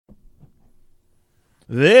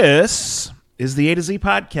This is the A to Z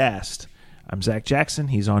Podcast. I'm Zach Jackson.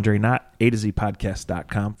 He's Andre Knott. A to Z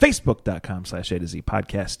Podcast.com. Facebook.com/A to Z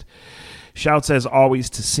Podcast. Shouts as always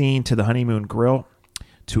to Scene, to the Honeymoon Grill,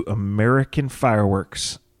 to American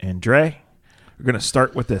Fireworks. And Dre, we're going to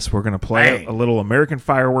start with this. We're going to play a little American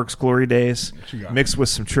Fireworks Glory Days, mixed with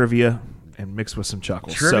some trivia and mixed with some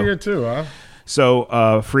chuckles. Trivia too, huh?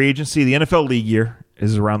 So free agency, the NFL league year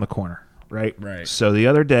is around the corner. Right. So the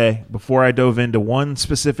other day, before I dove into one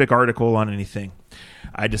specific article on anything,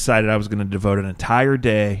 I decided I was going to devote an entire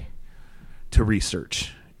day to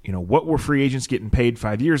research. You know, what were free agents getting paid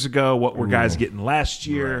 5 years ago? What were guys getting last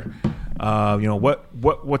year? Right.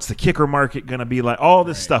 What's the kicker market going to be like? All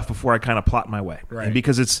this stuff before I kind of plot my way. Right. And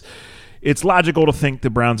because it's logical to think the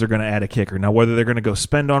Browns are going to add a kicker. Now, whether they're going to go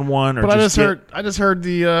spend on one or I just heard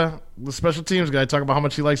the special teams guy talk about how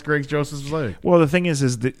much he likes Greg Joseph's leg. Well, the thing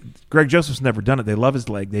is that Greg Joseph's never done it. They love his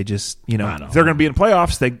leg. They just, if they're going to be in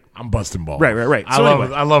playoffs, I'm busting balls. Right.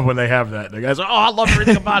 I love when they have that. The guys are, I love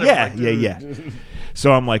everything about it. Yeah.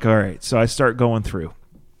 So I'm like, all right. So I start going through.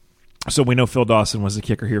 So we know Phil Dawson was the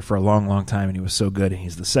kicker here for a long, long time, and he was so good, and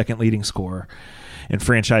he's the second leading scorer in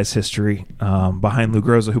franchise history, behind Lou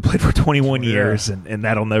Groza, who played for 21 years, and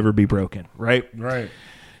that'll never be broken, right? Right.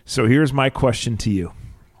 So here's my question to you.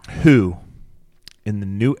 Who, in the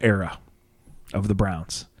new era of the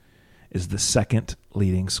Browns, is the second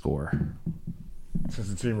leading scorer? Since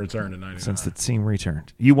the team returned in 99. Since the team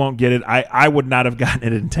returned. You won't get it. I would not have gotten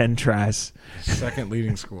it in 10 tries. Second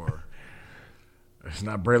leading scorer. It's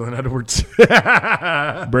not Braylon Edwards.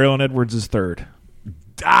 Braylon Edwards is third.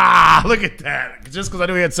 Look at that. Just because I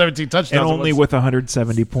knew he had 17 touchdowns. And only with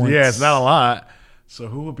 170 points. Yeah, it's not a lot. So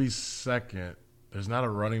who will be second? There's not a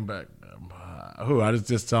running back. Who?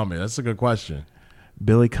 Just tell me. That's a good question.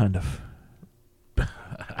 Billy Cundiff.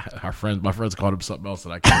 My friends called him something else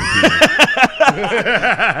that I can't repeat.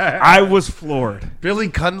 I was floored. Billy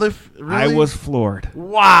Cundiff? Really? I was floored.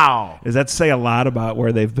 Wow. Does that say a lot about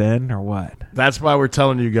where they've been or what? That's why we're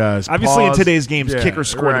telling you guys. Obviously, in today's games, kickers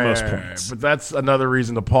score the most points. But that's another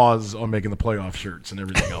reason to pause on making the playoff shirts and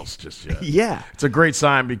everything else just yet. Yeah. It's a great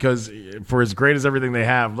sign because for as great as everything they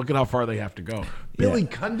have, look at how far they have to go. Billy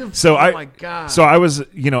Cundiff? So my God. So I was,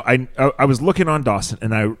 I was looking on Dawson,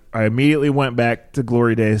 and I immediately went back to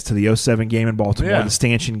Glory Days, to the 07 game in Baltimore, the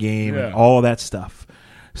stanchion game, and all of that stuff.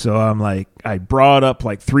 So I'm like, I brought up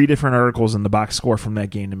like 3 different articles in the box score from that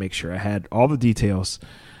game to make sure I had all the details,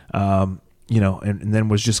 and then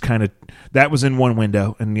was just kind of, that was in one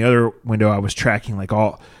window. And the other window, I was tracking like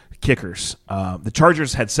all kickers. The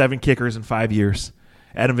Chargers had 7 kickers in 5 years.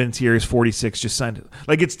 Adam Vinatieri's 46, just signed it.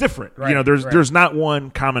 Like, it's different. Right, there's not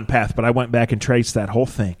one common path, but I went back and traced that whole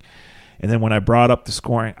thing. And then when I brought up the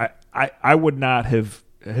scoring, I would not have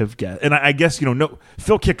guessed. And I guess,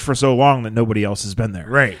 Phil kicked for so long that nobody else has been there.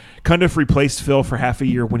 Right. Cundiff replaced Phil for half a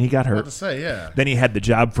year when he got hurt. Then he had the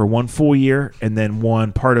job for 1 full year, and then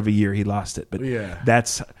one part of a year he lost it. But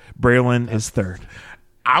that's Braylon is third.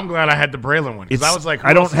 I'm glad I had the Braylon one because I was like,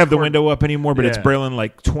 I don't have the window up anymore, but it's Braylon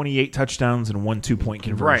like 28 touchdowns and 1 2-point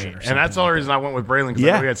conversion. Right, and that's the only reason I went with Braylon because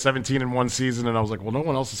I know he had 17 in one season, and I was like, well, no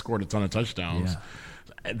one else has scored a ton of touchdowns.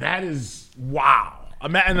 Yeah. That is wow.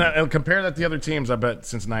 And compare that to the other teams. I bet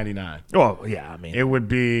since '99. Oh yeah, I mean it would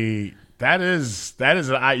be. That is.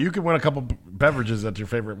 You could win a couple beverages at your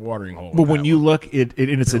favorite watering hole. But when you look at it,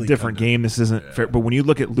 and it's a different game. This isn't fair. But when you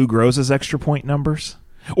look at Lou Groza's extra point numbers.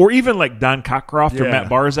 Or even like Don Cockcroft or Matt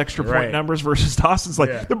Barr's extra point numbers versus Dawson's.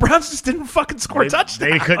 Like, the Browns just didn't fucking score touchdowns.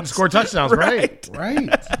 They couldn't score touchdowns, right.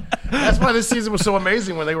 That's why this season was so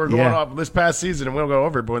amazing when they were going off this past season, and we'll go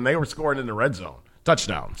over it, but when they were scoring in the red zone.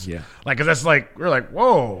 Touchdowns. Yeah. Like, because that's like, we're like,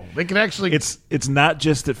 whoa, they can actually. It's not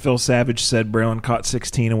just that Phil Savage said Braylon caught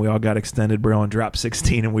 16 and we all got extended. Braylon dropped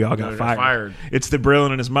 16 and we all got fired. It's that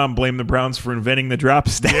Braylon and his mom blamed the Browns for inventing the drop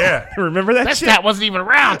stat. Yeah. Remember that shit? Stat wasn't even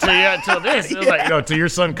around till this. It was like, till your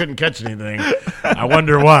son couldn't catch anything. I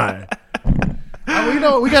wonder why.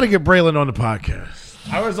 We got to get Braylon on the podcast.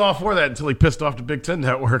 I was all for that until he pissed off the Big Ten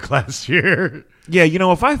Network last year. Yeah,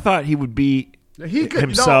 if I thought he would be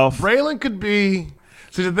himself. Braylon could be.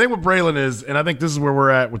 See, the thing with Braylon is, and I think this is where we're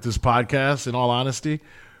at with this podcast, in all honesty,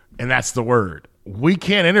 and that's the word. We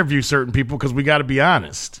can't interview certain people because we got to be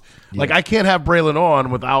honest. Like, I can't have Braylon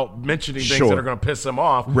on without mentioning things that are going to piss him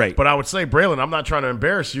off. Right. But I would say, Braylon, I'm not trying to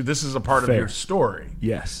embarrass you. This is a part of your story.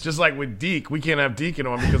 Yes. Just like with Deke, we can't have Deacon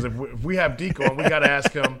on because if we have Deke on, we got to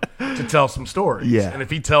ask him to tell some stories. Yeah. And if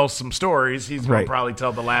he tells some stories, he's going to probably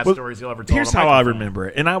tell the last stories he'll ever tell. Here's how I remember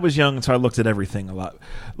it. And I was young, so I looked at everything a lot.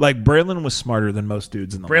 Like, Braylon was smarter than most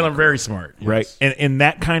dudes in the Braylon, very smart. Yes. Right? And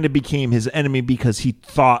that kind of became his enemy because he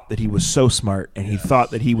thought that he was so smart and he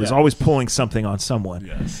thought that he was always pulling something on someone.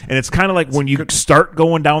 Yes. And it's kind of like when you start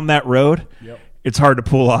going down that road, it's hard to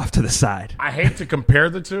pull off to the side. I hate to compare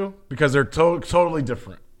the two because they're totally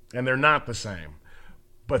different and they're not the same.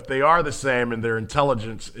 But they are the same, and their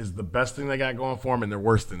intelligence is the best thing they got going for them, and their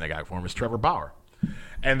worst thing they got for them is Trevor Bauer.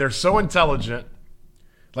 And they're so intelligent.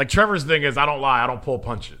 Like, Trevor's thing is, I don't lie, I don't pull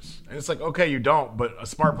punches. And it's like, okay, you don't, but a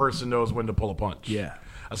smart person knows when to pull a punch. Yeah.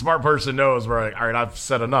 A smart person knows where, like, all right, I've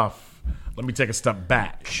said enough. Let me take a step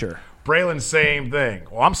back. Sure. Braylon, same thing.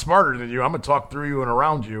 Well, I'm smarter than you. I'm going to talk through you and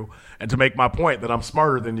around you and to make my point that I'm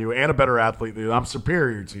smarter than you and a better athlete than you. I'm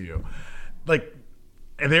superior to you. Like,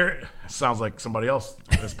 and there sounds like somebody else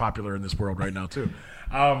that's popular in this world right now too.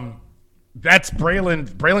 That's Braylon.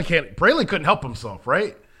 Braylon couldn't help himself,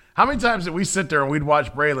 right? How many times did we sit there and we'd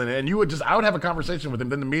watch Braylon and I would have a conversation with him,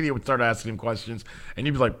 then the media would start asking him questions, and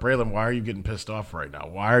you'd be like, Braylon, why are you getting pissed off right now?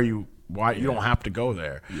 Why you don't have to go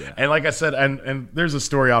there? Yeah. And like I said, and there's a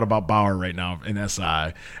story out about Bauer right now in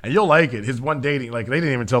SI, and you'll like it. His one dating, like, they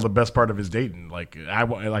didn't even tell the best part of his dating. Like I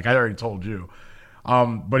already told you.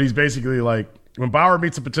 But he's basically like, when Bauer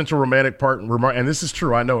meets a potential romantic partner, and this is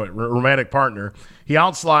true, I know it, romantic partner, he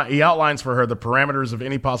outlines for her the parameters of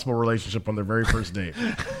any possible relationship on their very first date.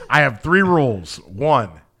 I have 3 rules. 1,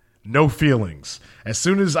 no feelings. As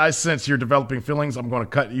soon as I sense you're developing feelings, I'm going to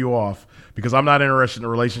cut you off because I'm not interested in a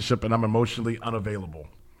relationship and I'm emotionally unavailable.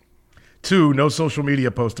 2, no social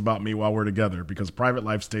media post about me while we're together because private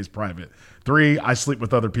life stays private. 3, I sleep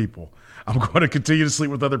with other people. I'm going to continue to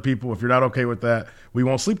sleep with other people. If you're not okay with that, we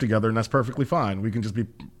won't sleep together, and that's perfectly fine. We can just be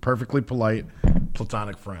perfectly polite,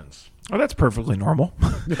 platonic friends. Oh, that's perfectly normal.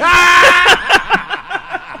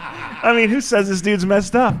 I mean, who says this dude's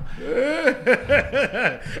messed up?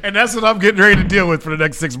 And that's what I'm getting ready to deal with for the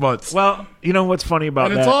next 6 months. Well, you know what's funny about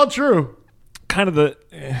that? And it's all true. Kind of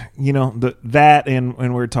that and we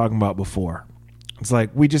were talking about before. It's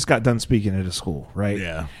like we just got done speaking at a school, right?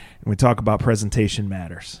 Yeah. And we talk about presentation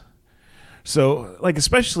matters. So, like,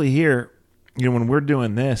 especially here, when we're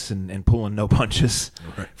doing this and pulling no punches,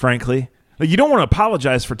 frankly, like, you don't want to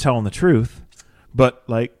apologize for telling the truth, but,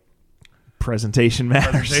 like, presentation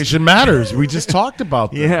matters. Presentation matters. We just talked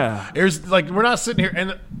about that. Yeah. There's, like, we're not sitting here,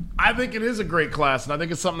 and I think it is a great class, and I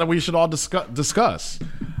think it's something that we should all discuss.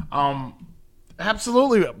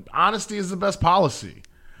 Absolutely. Honesty is the best policy.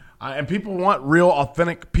 And people want real,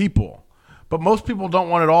 authentic people. But most people don't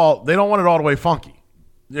want it all. They don't want it all the way funky.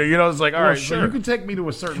 Yeah, it's like, all right, sure. So you can take me to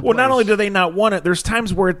a certain place. Not only do they not want it, there's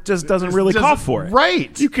times where it just doesn't really call for it.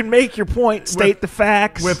 Right. You can make your point, state the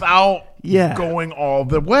facts. Without going all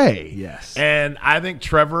the way. Yes. And I think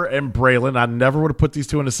Trevor and Braylon, I never would have put these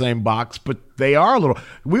two in the same box, but they are a little.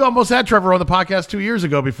 We almost had Trevor on the podcast 2 years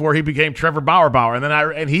ago before he became Trevor Bauer.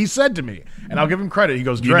 And he said to me, and I'll give him credit, he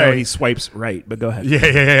goes, Dre. He swipes right, but go ahead.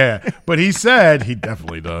 Yeah. But he said, he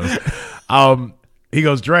definitely does. He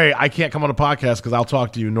goes, Dre, I can't come on a podcast because I'll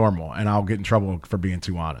talk to you normal and I'll get in trouble for being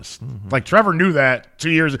too honest. Mm-hmm. Like, Trevor knew that 2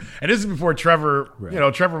 years. And this is before Trevor,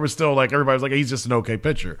 Trevor was still like, everybody was like, he's just an okay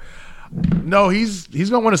pitcher. No, he's going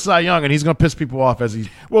to win a Cy Young and he's going to piss people off as he.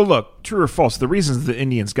 Well, look, true or false, the reasons the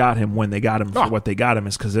Indians got him when they got him for what they got him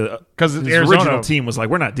is because his original team was like,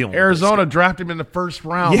 we're not dealing with Arizona drafted him in the first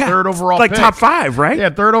round, 3rd overall pick. Like top 5, right? Yeah,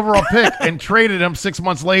 3rd overall pick and traded him 6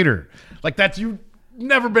 months later. Like, that's you.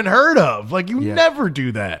 Never been heard of. Like, you never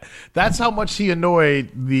do that. That's how much he annoyed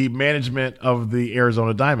the management of the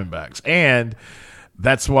Arizona Diamondbacks. And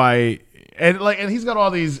that's why and he's got all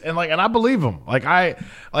these and I believe him. I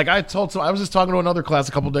was just talking to another class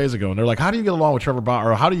a couple of days ago and they're like, how do you get along with Trevor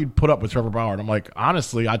Bauer? Or how do you put up with Trevor Bauer? And I'm like,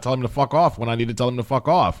 honestly, I tell him to fuck off when I need to tell him to fuck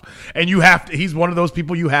off. And you have to, he's one of those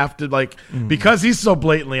people you have to because he's so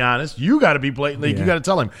blatantly honest, you got to be blatantly, you got to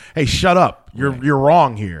tell him, hey, shut up. You're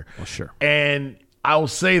wrong here. Well, sure. And I will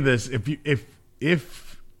say this: if he,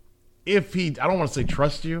 I don't want to say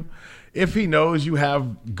trust you, if he knows you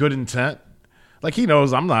have good intent, like he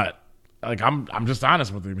knows I'm not, like I'm just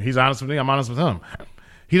honest with him. He's honest with me. I'm honest with him.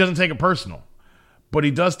 He doesn't take it personal, but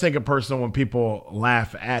he does take it personal when people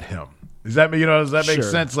laugh at him. Does that make Sure.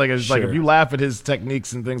 sense? Like, it's like if you laugh at his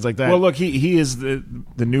techniques and things like that. Well, look, he is the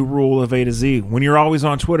new rule of A to Z. When you're always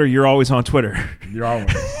on Twitter, you're always on Twitter. You're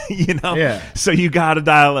always, Yeah. So you got to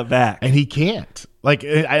dial it back, and he can't.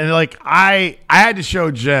 I had to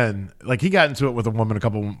show Jen. Like, he got into it with a woman a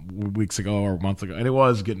couple weeks ago or a month ago, and it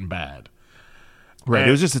was getting bad. Right.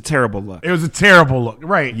 It was just a terrible look. It was a terrible look.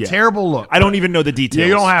 Right. Yeah. Terrible look. I don't even know the details. Yeah,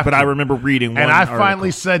 you don't have but to. I remember reading one And I article.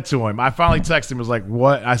 finally said to him, I texted him, was like,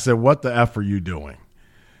 what? I said, what the F are you doing?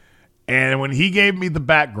 And when he gave me the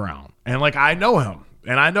background, and like, I know him,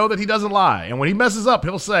 and I know that he doesn't lie. And when he messes up,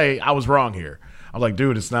 he'll say, I was wrong here. I'm like,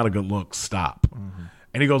 dude, it's not a good look. Stop. Mm-hmm.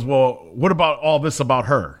 And he goes, well, what about all this about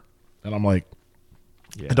her? And I'm like,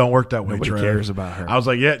 it don't work that way, Nobody Trev. cares about her. I was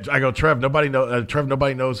like, yeah. I go, Trev, nobody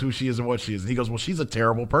knows who she is and what she is. And he goes, well, she's a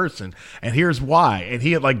terrible person, and here's why. And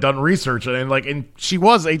he had like done research, and she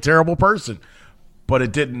was a terrible person, but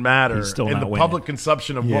it didn't matter in the public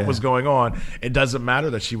consumption of what was going on. It doesn't matter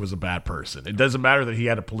that she was a bad person. It doesn't matter that he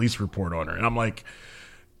had a police report on her. And I'm like,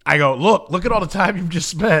 I go, look at all the time you've just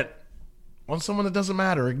spent on someone that doesn't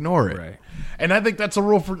matter. Ignore it. Right. And I think that's a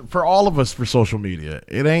rule for all of us for social media.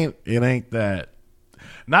 It ain't that.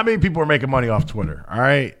 Not many people are making money off Twitter, all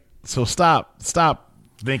right? So stop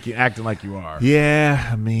acting like you are. Yeah,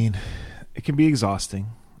 I mean, it can be exhausting.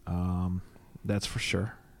 That's for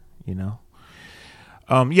sure,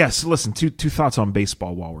 Yes, listen, two thoughts on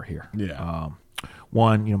baseball while we're here. Yeah.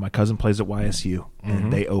 One, my cousin plays at YSU,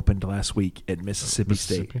 and they opened last week at Mississippi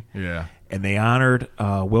State. Yeah. And they honored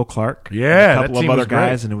Will Clark, and a couple of other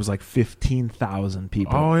guys, and it was like 15,000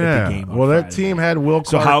 people at the game on Friday. That team had Will Clark.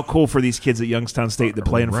 So how cool for these kids at Youngstown State to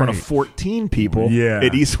play in front of 14 people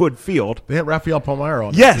at Eastwood Field. They had Rafael Palmeiro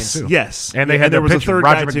on that team, too. Yes. And they had there was pitcher, a third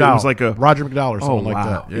Roger guy, McDowell. too. It was like a Roger McDowell or something like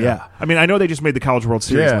that. Yeah. I mean, I know they just made the College World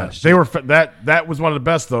Series last year. They were that was one of the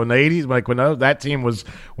best, though, in the 80s. Like, when that team was,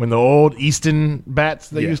 when the old Easton bats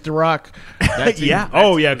they used to rock. That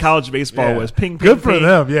team, college baseball was ping, ping, good for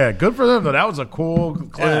them. Yeah, good for them, though. That was a cool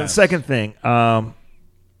class. Second thing, I'm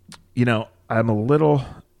a little,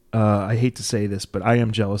 I hate to say this, but I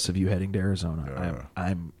am jealous of you heading to Arizona.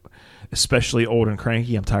 I'm especially old and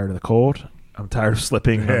cranky. I'm tired of the cold. I'm tired of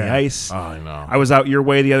slipping on the ice. Oh, I know. I was out your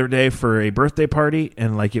way the other day for a birthday party,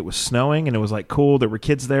 and like it was snowing, and it was like cool. There were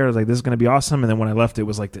kids there. I was like, this is going to be awesome. And then when I left, it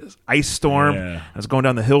was like this ice storm. Yeah. I was going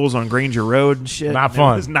down the hills on Granger Road and shit. Not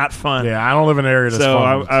fun. It was not fun. Yeah, I don't live in an area that's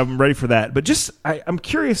fun. So I'm ready for that. But just, I'm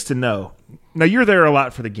curious to know. Now, you're there a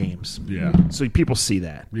lot for the games. Yeah. So people see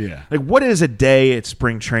that. Yeah. Like, what is a day at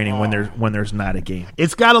spring training when there's not a game?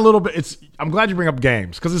 It's got a little bit. I'm glad you bring up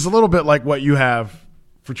games, because it's a little bit like what you have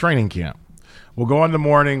for training camp. We'll go in the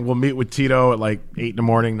morning. We'll meet with Tito at like 8 in the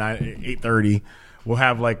morning, 8:30. We'll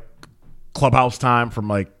have like clubhouse time from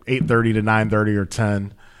like 8:30 to 9:30 or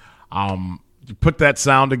 10. You put that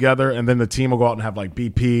sound together, and then the team will go out and have like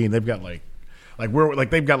BP, and they've got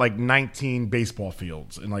they've got like 19 baseball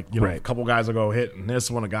fields, and a couple guys will go hit, and this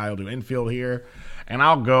one, a guy will do infield here, and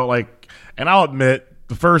I'll go and I'll admit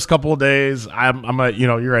the first couple of days I'm at,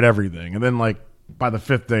 you're at everything, and then by the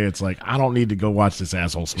fifth day, it's like, I don't need to go watch this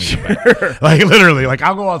asshole swing back. Literally,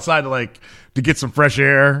 I'll go outside to get some fresh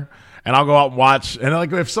air, and I'll go out and watch.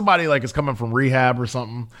 And if somebody is coming from rehab or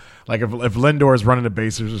something, if Lindor is running the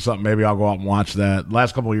bases or something, maybe I'll go out and watch that. The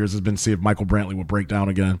last couple of years has been to see if Michael Brantley will break down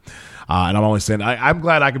again. And I'm only saying, I'm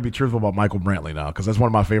glad I can be truthful about Michael Brantley now, because that's one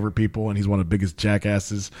of my favorite people, and he's one of the biggest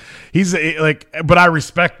jackasses. He's but I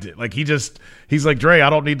respect it. He's like, Dre, I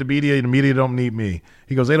don't need the media, and the media don't need me.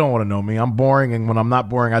 He goes, they don't want to know me. I'm boring, and when I'm not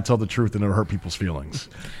boring, I tell the truth, and it'll hurt people's feelings.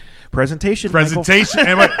 Presentation. But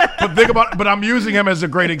think about it. But I'm using him as a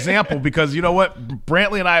great example, because you know what?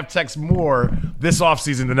 Brantley and I have texted more this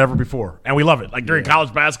offseason than ever before, and we love it. During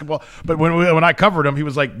college basketball. But when I covered him, he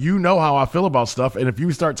was like, you know how I feel about stuff, and if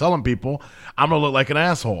you start telling people, I'm gonna look like an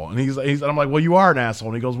asshole. And I'm like, well, you are an asshole.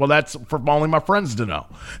 And he goes, well, that's for only my friends to know.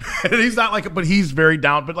 And he's not but he's very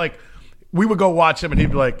down. But we would go watch him, and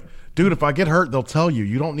he'd be like, dude, if I get hurt, they'll tell you.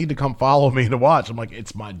 You don't need to come follow me to watch. I'm like,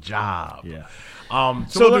 it's my job. Yeah.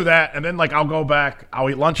 So we'll do that, and then I'll go back, I'll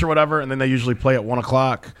eat lunch or whatever, and then they usually play at 1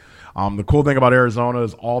 o'clock. The cool thing about Arizona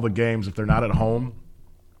is all the games, if they're not at home,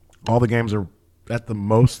 all the games are at the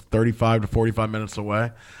most 35 to 45 minutes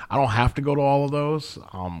away. I don't have to go to all of those.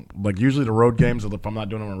 Usually the road games, if I'm not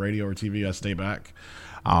doing them on radio or TV, I stay back.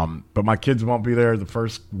 But my kids won't be there the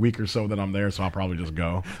first week or so that I'm there, so I'll probably just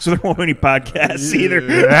go. So there won't be any podcasts either.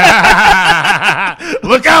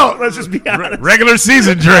 Look out! Let's just be honest. Regular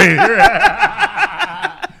season, Dre.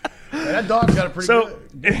 That dog's got a pretty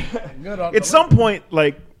good on at some point,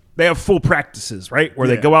 they have full practices, right? Where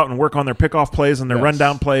they go out and work on their pickoff plays and their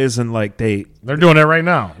rundown plays, and like they're doing that right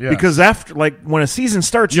now. Yes. Because after when a season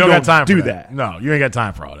starts, you don't got time to do that. No, you ain't got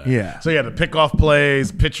time for all that. Yeah. So the pickoff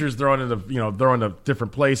plays, pitchers throwing to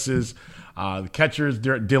different places. The catchers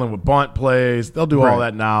dealing with bunt plays. They'll do all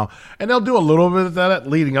that now, and they'll do a little bit of that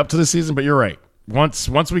leading up to the season. But you're right.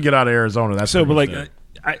 Once we get out of Arizona, that's so. But like,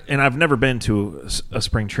 I've never been to a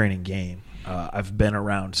spring training game. I've been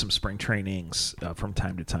around some spring trainings from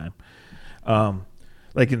time to time.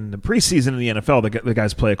 Like in the preseason in the NFL, the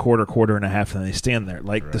guys play a quarter and a half, and they stand there.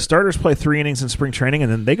 Like the starters play 3 innings in spring training,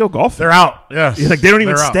 and then they go golfing. They're out. Yes, like they don't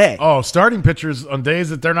even stay. Oh, starting pitchers on days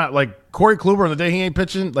that they're not, like Corey Kluber on the day he ain't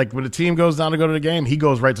pitching. Like when the team goes down to go to the game, he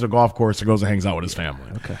goes right to the golf course and goes and hangs out with his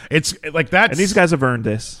family. Okay, it's like that. And these guys have earned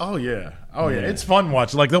this. Oh yeah. It's fun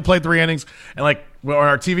watching. Like they'll play 3 innings, and like on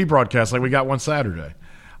our TV broadcast, like we got one Saturday.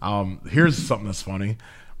 Here's something that's funny.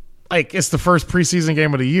 Like, it's the first preseason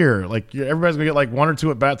game of the year. Like, everybody's going to get, like, 1 or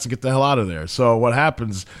 2 at-bats to get the hell out of there. So, what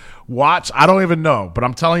happens, I don't even know. But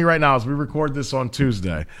I'm telling you right now, as we record this on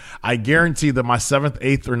Tuesday, I guarantee that my 7th,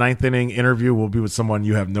 8th, or 9th inning interview will be with someone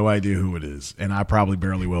you have no idea who it is. And I probably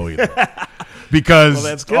barely will either.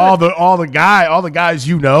 Because all the guys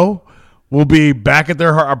you know will be back at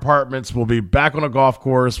their apartments. Will be back on a golf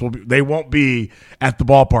course. They won't be at the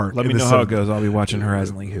ballpark. Let me know how it goes. I'll be watching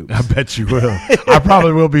Horizon League hoops. I bet you will. I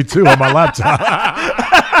probably will be too on my laptop. I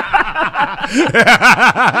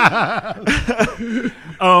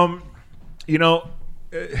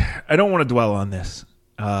don't want to dwell on this.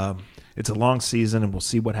 It's a long season, and we'll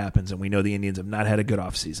see what happens. And we know the Indians have not had a good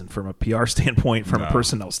offseason from a PR standpoint, from a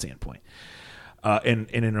personnel standpoint. And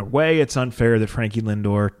in a way, it's unfair that Frankie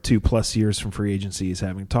Lindor, 2+ years from free agency, is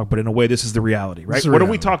having to talk. But in a way, this is the reality, right? What have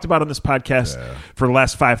we talked about on this podcast for the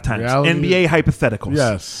last 5 times? NBA hypotheticals.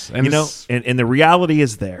 Yes. And and the reality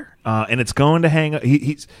is there. And it's going to hang.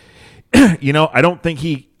 He's, I don't think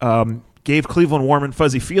he gave Cleveland warm and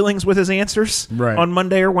fuzzy feelings with his answers on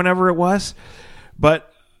Monday or whenever it was. But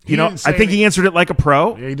I think he answered it like a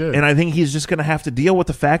pro. Yeah, he did. And I think he's just going to have to deal with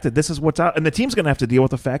the fact that this is what's out. And the team's going to have to deal with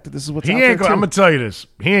the fact that this is what's out there, too. I'm going to tell you this.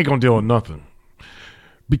 He ain't going to deal with nothing.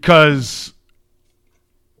 Because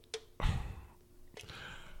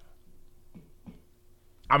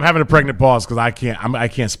I'm having a pregnant pause because I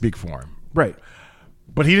can't speak for him. Right.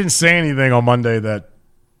 But he didn't say anything on Monday that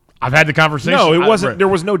I've had the conversation. No, it wasn't. There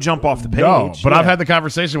was no jump off the page. No, but I've had the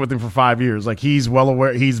conversation with him for 5 years. Like, he's well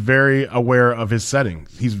aware. He's very aware of his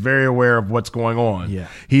settings. He's very aware of what's going on. Yeah,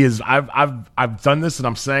 he is. I've done this, and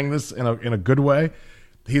I'm saying this in a good way.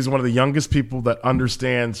 He's one of the youngest people that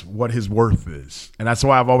understands what his worth is, and that's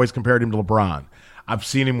why I've always compared him to LeBron. I've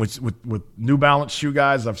seen him with New Balance shoe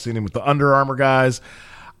guys. I've seen him with the Under Armour guys.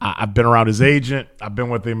 I've been around his agent. I've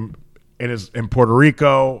been with him in Puerto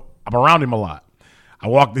Rico. I'm around him a lot.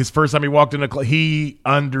 His first time he walked in the club, he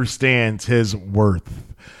understands his worth.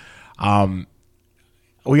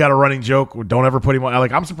 We got a running joke. Don't ever put him on.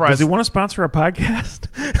 Like, I'm surprised. Does he want to sponsor our podcast?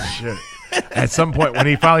 Shit. At some point, when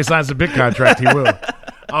he finally signs a big contract, he will.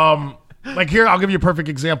 Like, here, I'll give you a perfect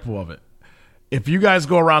example of it. If you guys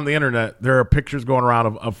go around the internet, there are pictures going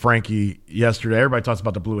around of Frankie yesterday. Everybody talks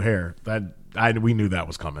about the blue hair. We knew that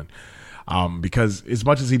was coming. Because as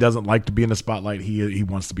much as he doesn't like to be in the spotlight, he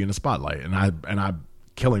wants to be in the spotlight, and I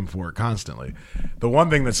kill him for it constantly. The one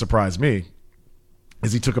thing that surprised me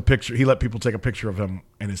is he took a picture. He let people take a picture of him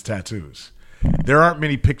and his tattoos. There aren't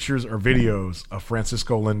many pictures or videos of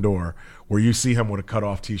Francisco Lindor where you see him with a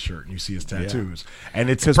cut-off T-shirt and you see his tattoos. And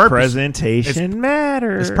it's because presentation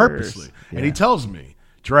matters. It's purposely. Yeah. And he tells me,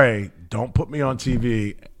 Dre, don't put me on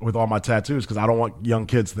TV with all my tattoos because I don't want young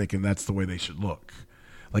kids thinking that's the way they should look.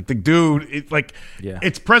 Like, the dude,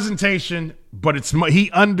 it's presentation, but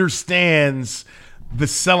he understands the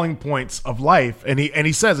selling points of life. And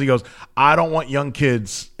he says, he goes, I don't want young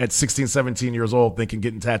kids at 16, 17 years old thinking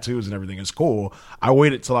getting tattoos and everything is cool. I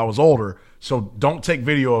waited till I was older. So don't take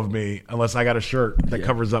video of me unless I got a shirt that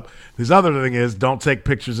covers up. This other thing is, don't take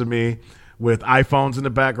pictures of me with iPhones in the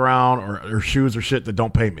background or shoes or shit that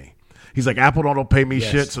don't pay me. He's like, Apple don't pay me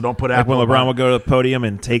shit, so don't put Apple. Like when LeBron would go to the podium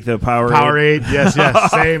and take the Powerade. Yes,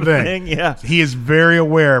 same thing. Yeah. He is very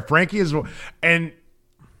aware. Frankie is, and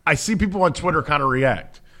I see people on Twitter kind of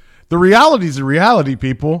react. The reality is the reality,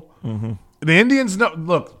 people. Mm-hmm. The Indians know.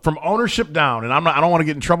 Look, from ownership down, and I don't want to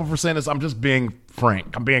get in trouble for saying this. I'm just being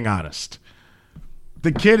frank. I'm being honest.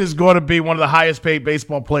 The kid is going to be one of the highest paid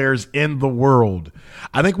baseball players in the world.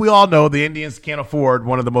 I think we all know the Indians can't afford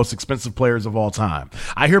one of the most expensive players of all time.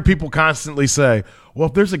 I hear people constantly say, well,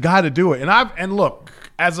 if there's a guy to do it. And look,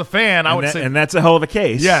 as a fan, I would say. And that's a hell of a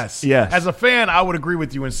case. Yes. As a fan, I would agree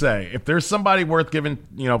with you and say, if there's somebody worth giving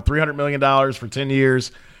 $300 million for 10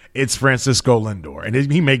 years, it's Francisco Lindor. And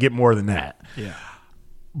he may get more than that. Yeah.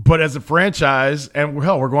 But as a franchise, and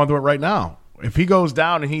hell, we're going through it right now. If he goes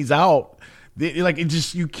down and he's out, they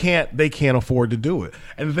can't afford to do it.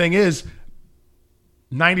 And the thing is,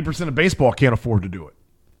 90% of baseball can't afford to do it.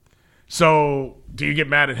 So do you get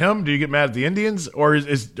mad at him? Do you get mad at the Indians? Or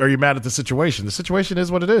are you mad at the situation? The situation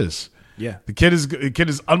is what it is. Yeah. The kid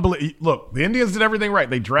is unbelievable. Look, the Indians did everything right.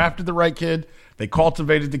 They drafted the right kid. They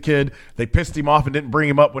cultivated the kid. They pissed him off and didn't bring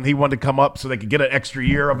him up when he wanted to come up so they could get an extra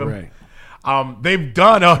year of him. Right. They've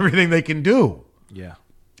done everything they can do. Yeah.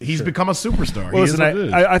 He's become a superstar. Well, listen,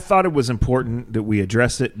 I thought it was important that we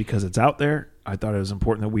address it because it's out there. I thought it was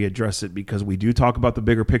important that we address it because we do talk about the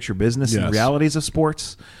bigger picture business and realities of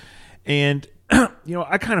sports. And,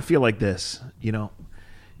 I kind of feel like this.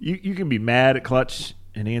 You can be mad at Clutch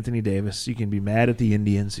and Anthony Davis. You can be mad at the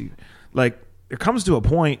Indians. There comes to a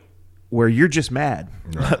point where you're just mad.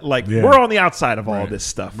 Right. We're on the outside of all this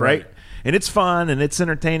stuff, right? And it's fun and it's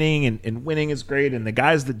entertaining and winning is great. And the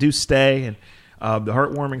guys that do stay and the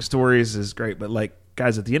heartwarming stories is great. But,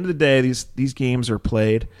 guys, at the end of the day, these games are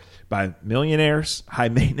played by millionaires,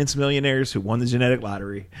 high-maintenance millionaires who won the genetic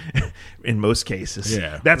lottery in most cases.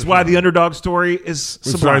 Yeah, that's why the underdog story is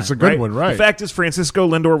sublime. It's a good one, right? The fact is Francisco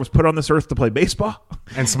Lindor was put on this earth to play baseball.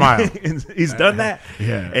 And smile. And he's done that.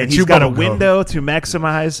 Yeah. And he's got a window to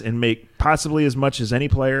maximize and make possibly as much as any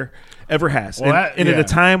player ever has. Well, at a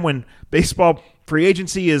time when baseball free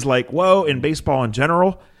agency is whoa, and baseball in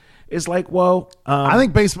general is whoa. I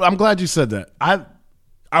think baseball – I'm glad you said that.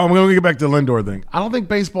 I'm going to get back to the Lindor thing. I don't think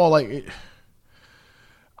baseball, I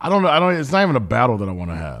don't know. It's not even a battle that I want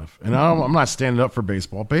to have. And I'm not standing up for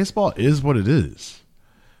baseball. Baseball is what it is.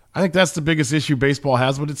 I think that's the biggest issue baseball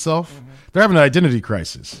has with itself. Mm-hmm. They're having an identity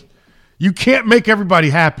crisis. You can't make everybody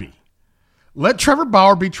happy. Let Trevor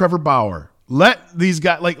Bauer be Trevor Bauer. Let these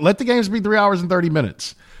guys, let the games be 3 hours and 30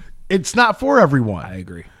 minutes. It's not for everyone. I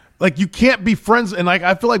agree. You can't be friends. And,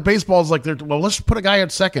 I feel like baseball is let's put a guy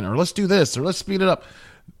at second or let's do this or let's speed it up.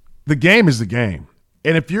 The game is the game.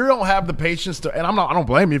 And if you don't have the patience to, and I don't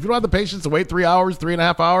blame you, if you don't have the patience to wait 3 hours,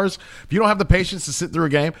 3.5 hours, if you don't have the patience to sit through a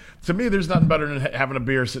game, to me, there's nothing better than having a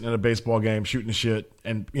beer, sitting in a baseball game, shooting the shit,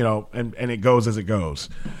 and it goes as it goes.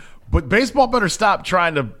 But baseball better stop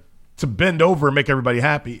trying to bend over and make everybody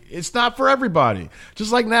happy. It's not for everybody.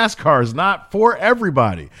 Just like NASCAR is not for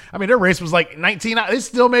everybody. I mean, their race was 19 hours. It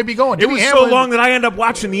still may be going. It was so long that I ended up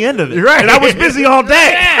watching the end of it. Right. And I was busy all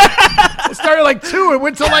day. It started 2 and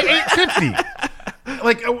went till 8:50.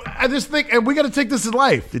 I just think, and we got to take this in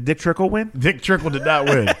life. Did Dick Trickle win? Dick Trickle did not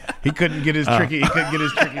win. He couldn't get his tricky. He couldn't get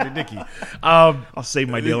his tricky to Dicky. I'll save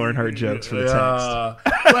my Dale Earnhardt jokes for the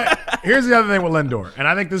text. But here's the other thing with Lindor, and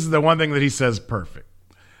I think this is the one thing that he says perfect,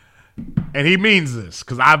 and he means this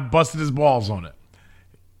because I've busted his balls on it.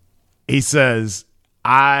 He says,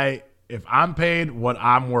 "If I'm paid what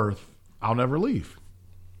I'm worth, I'll never leave."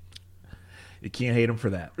 You can't hate him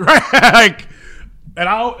for that, right? And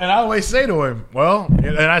I always say to him,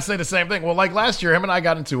 and I say the same thing. Well, last year, him and I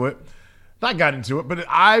got into it. Not got into it, but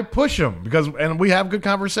I push him and we have good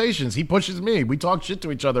conversations. He pushes me. We talk shit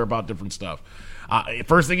to each other about different stuff.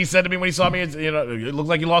 First thing he said to me when he saw me is, it looks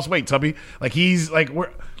like you lost weight, Tubby.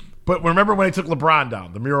 But remember when he took LeBron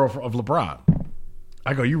down, the mural of LeBron?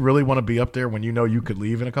 I go, you really want to be up there when you know you could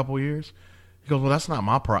leave in a couple of years? He goes, well, that's not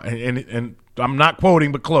my problem. And I'm not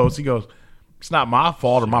quoting, but close. He goes, it's not my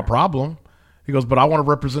fault or my problem. He goes, but I want to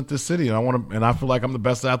represent this city, and I feel like I'm the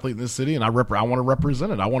best athlete in this city, and I want to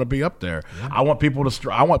represent it. I want to be up there. Yeah. I want people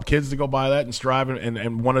to. I want kids to go by that and strive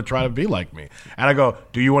and want to try to be like me. And I go,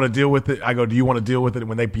 do you want to deal with it? I go, do you want to deal with it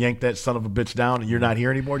when they yank that son of a bitch down and you're not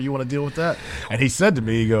here anymore? Do you want to deal with that? And he said to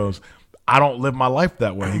me, he goes, I don't live my life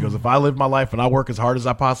that way. He goes, if I live my life and I work as hard as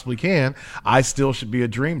I possibly can, I still should be a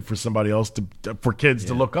dream for somebody else for kids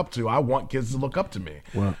to look up to. I want kids to look up to me.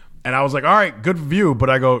 Wow. And I was like, all right, good view.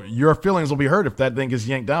 But I go, your feelings will be hurt if that thing gets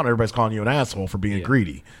yanked down. Everybody's calling you an asshole for being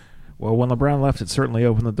greedy. Well, when LeBron left, it certainly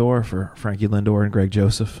opened the door for Frankie Lindor and Greg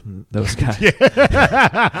Joseph and those guys.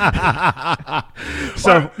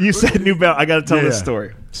 So you said New Bell. I got to tell this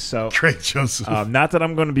story. So Greg Joseph. Not that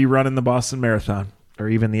I'm going to be running the Boston Marathon or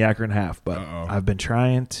even the Akron Half, but I've been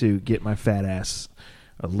trying to get my fat ass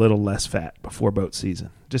a little less fat before boat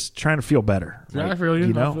season. Just trying to feel better. Yeah, I feel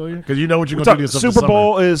you. Because you know what you're going to do. Super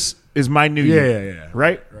Bowl is my new year. Yeah.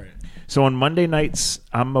 Right? So on Monday nights,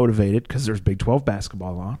 I'm motivated because there's Big 12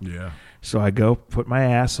 basketball on. Yeah. So I go put my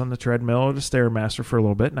ass on the treadmill or the Stairmaster for a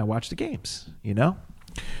little bit, and I watch the games,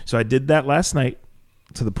 So I did that last night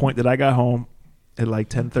to the point that I got home at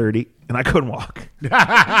 10:30, and I couldn't walk.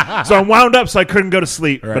 So I'm wound up so I couldn't go to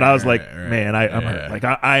sleep. But I was man, I'm hurt. Like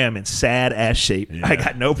I am in sad ass shape. Yeah, I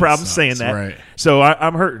got no problem saying that. Right. So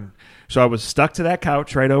I'm hurting. So I was stuck to that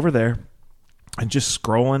couch right over there and just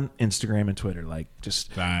scrolling Instagram and Twitter, like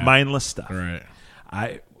just mindless stuff. Right.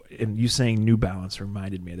 And you saying New Balance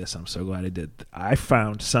reminded me of this. I'm so glad I did. I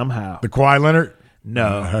found somehow the Kawhi Leonard.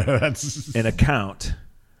 No, an account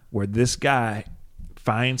where this guy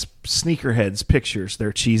finds sneakerheads pictures,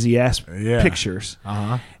 their cheesy ass pictures,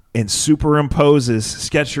 and superimposes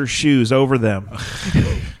Skechers shoes over them.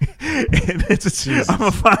 And I'm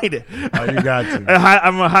gonna find it. Oh, you got to.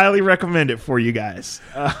 I'm gonna highly recommend it for you guys.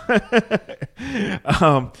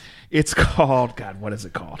 It's called what is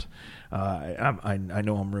it called? I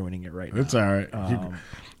know I'm ruining it right now. It's all right.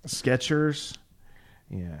 Skechers,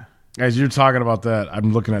 yeah. As you're talking about that,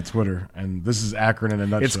 I'm looking at Twitter, and this is Akron in a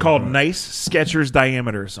nutshell. It's called Nice Skechers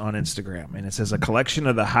Diameters on Instagram, and it says a collection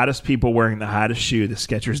of the hottest people wearing the hottest shoe, the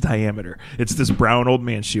Skechers Diameter. It's this brown old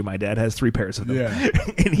man shoe. My dad has 3 pairs of them,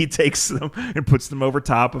 and he takes them and puts them over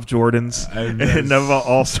top of Jordans and of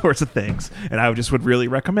all sorts of things. And I just would really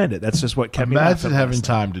recommend it. That's just what kept me. Imagine having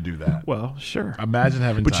time to do that. Well, sure. Imagine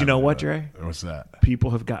having. But you know what, Dre? What's that?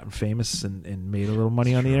 People have gotten famous and made a little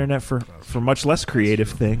money on the internet for much less creative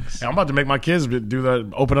things. I'm about to make my kids do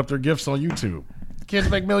that. Open up their gifts on YouTube.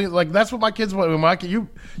 Kids make millions. Like that's what my kids want. You've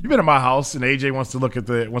been in my house, and AJ wants to look at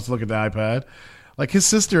the iPad. Like his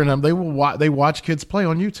sister and them, they watch kids play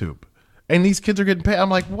on YouTube, and these kids are getting paid.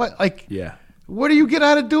 I'm like, what? Like, yeah. What do you get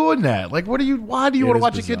out of doing that? Like, why do you want to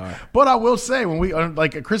watch a kid? But I will say, when we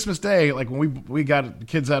like a Christmas Day, like when we got the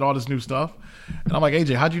kids had all this new stuff, and I'm like,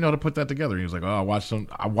 AJ, how'd you know to put that together? He was like, oh,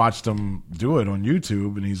 I watched him do it on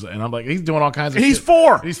YouTube, and I'm like, he's doing all kinds of. He's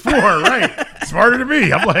 4. He's 4, right? Smarter than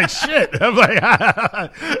me. I'm like, shit. I'm like,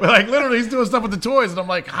 like literally, he's doing stuff with the toys, and I'm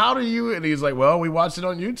like, how do you? And he's like, well, we watched it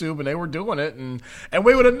on YouTube, and they were doing it, and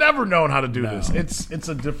we would have never known how to do this. It's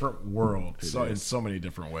a different world, in so many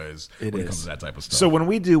different ways when it comes to that type of stuff. So when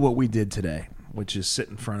we do what we did today, which is sit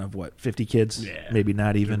in front of 50 kids, maybe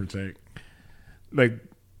not even, like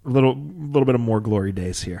a little bit of more glory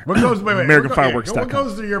days here. American Fireworks. What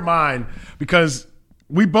goes through your mind? Because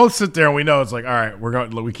we both sit there and we know it's like, all right,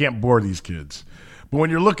 we can't bore these kids. But when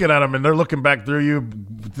you're looking at them and they're looking back through you,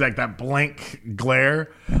 like that blank glare,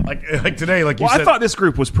 like today, like you said. I thought this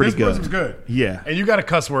group was pretty good. This was good. Yeah. And you got a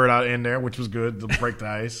cuss word out in there, which was good to break the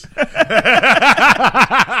ice.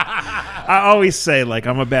 I always say, like,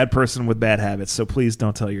 I'm a bad person with bad habits, so please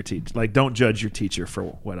don't tell your teacher. Like, don't judge your teacher for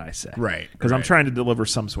what I say. Right. Because I'm trying to deliver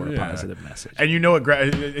some sort of positive message. And you know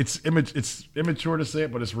it's immature to say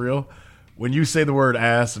it, but it's real. When you say the word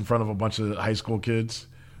ass in front of a bunch of high school kids,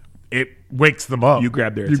 it wakes them up. You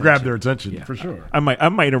grab their attention, for sure. I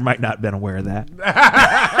might or might not have been aware of that.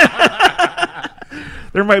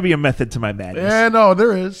 There might be a method to my madness. Yeah, no,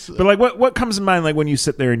 there is. But like, what comes in mind, like when you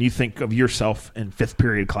sit there and you think of yourself in 5th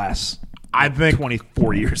period class? I think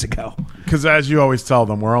 24 years ago. Because as you always tell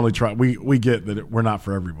them, we're only trying. We get that we're not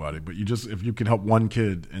for everybody, but if you can help one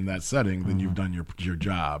kid in that setting, then you've done your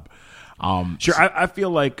job. Sure, I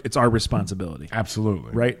feel like it's our responsibility.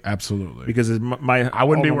 Absolutely, right? Absolutely. Because I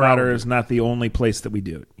wouldn't be mater is not the only place that we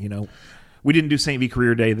do it. You know, we didn't do St. V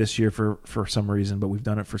Career Day this year for some reason, but we've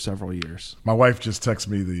done it for several years. My wife just texted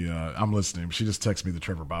me I'm listening. She just texted me the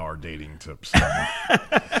Trevor Bauer dating tips.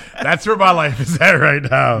 That's where my life is at right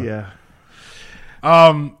now. Yeah.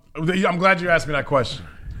 I'm glad you asked me that question.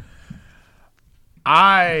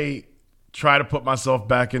 I try to put myself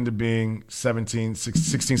back into being 16,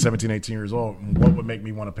 17, 18 years old. What would make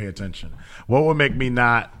me want to pay attention? What would make me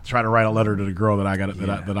not try to write a letter to the girl that I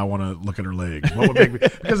want to look at her legs? What would make me?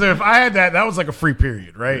 Because if I had that was like a free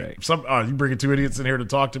period, right? You bringing 2 idiots in here to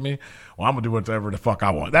talk to me? Well, I'm gonna do whatever the fuck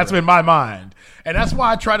I want. That's in my mind, and that's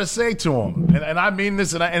why I try to say to them, and I mean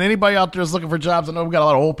this, and anybody out there is looking for jobs. I know we got a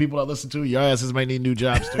lot of old people that listen to your asses might need new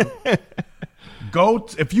jobs too.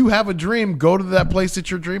 If you have a dream, go to that place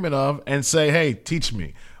that you're dreaming of and say, hey, teach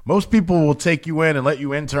me. Most people will take you in and let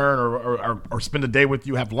you intern or spend a day with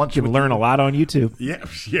you, have lunch with you. You can learn a lot on YouTube.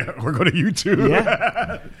 Yeah, we're going to YouTube.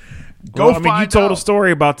 Yeah. You told a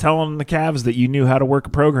story about telling the Cavs that you knew how to work a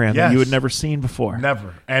program that you had never seen before.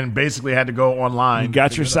 Never. And basically had to go online. You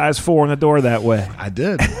got your size 4 in the door that way. I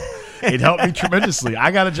did. It helped me tremendously. I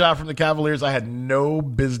got a job from the Cavaliers I had no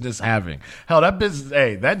business having. Hell,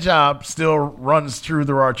 that job still runs through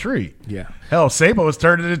our tree. Yeah. Hell, Sabo has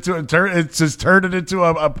turned it into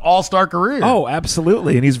an all-star career. Oh,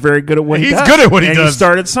 absolutely. And he's very good at what he does. He's good at what he does. And he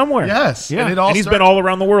started somewhere. Yes. Yeah. And he's been all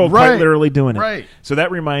around the world quite literally doing it. Right. So that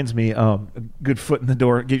reminds me, good foot in the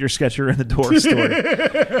door, get your Sketcher in the door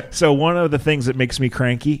story. So one of the things that makes me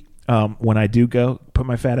cranky when I do go put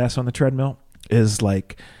my fat ass on the treadmill is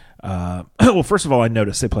like, well, first of all, I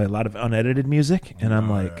notice they play a lot of unedited music, and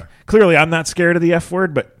I'm clearly I'm not scared of the F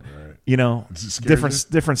word, but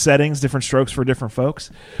different settings, different strokes for different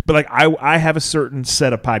folks. But like I have a certain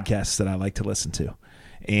set of podcasts that I like to listen to,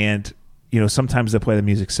 and sometimes they play the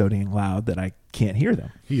music so dang loud that I can't hear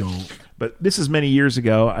them. But this is many years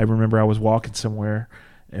ago. I remember I was walking somewhere,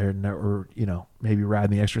 or maybe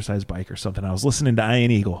riding the exercise bike or something. I was listening to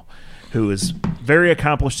Ian Eagle, who is very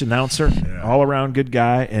accomplished announcer, all around good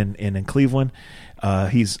guy, and in Cleveland.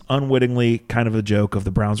 He's unwittingly kind of a joke of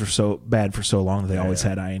the Browns were so bad for so long that they always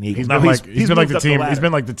had Ian Eagle. He's been like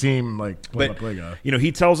the team play-by-play guy.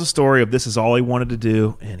 He tells a story of this is all he wanted to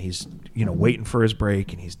do, and he's waiting for his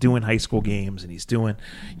break, and he's doing high school games, and he's doing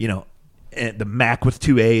the Mac with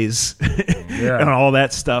 2 A's and all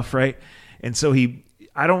that stuff, right? And so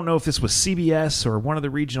I don't know if this was CBS or one of the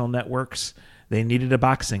regional networks. They needed a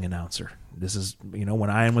boxing announcer. This is when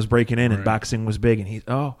Ian was breaking in and boxing was big, and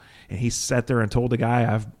he sat there and told the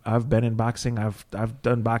guy, I've been in boxing, I've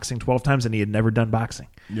done boxing 12 times, and he had never done boxing.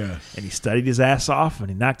 Yes. And he studied his ass off, and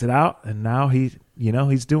he knocked it out, and now he's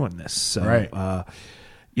doing this. So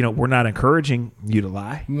we're not encouraging you to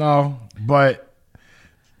lie. No, but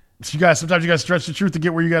sometimes you got to stretch the truth to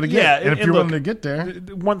get where you got to get. Yeah, and if you're willing to get there.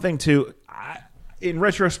 One thing too, in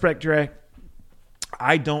retrospect, Dre,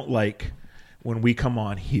 I don't like when we come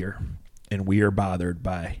on here and we are bothered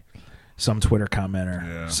by some Twitter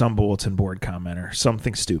commenter, some bulletin board commenter,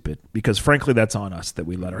 something stupid, because frankly, that's on us that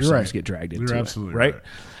we let ourselves get dragged into. You're it, absolutely right?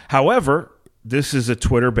 However, this is a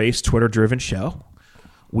Twitter-based, Twitter-driven show.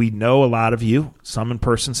 We know a lot of you, some in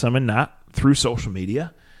person, some in not, through social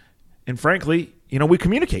media, and frankly, we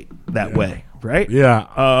communicate that way, right?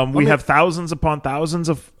 Yeah. We have thousands upon thousands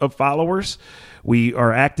of followers. We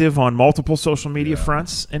are active on multiple social media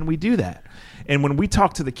fronts, and we do that. And when we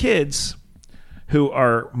talk to the kids who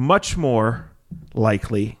are much more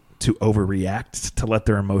likely to overreact, to let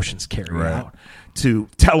their emotions carry out, to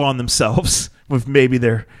tell on themselves if maybe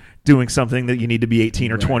they're doing something that you need to be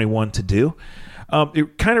 18 or 21 to do,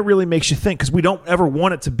 it kind of really makes you think, because we don't ever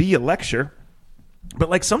want it to be a lecture. But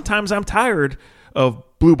like sometimes I'm tired of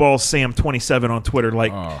Blue Balls Sam 27 on Twitter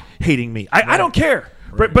hating me. I don't care.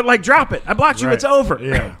 Right. But like drop it. I blocked you. It's over.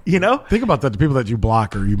 Yeah. Think about that. The people that you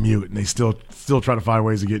block or you mute, and they still try to find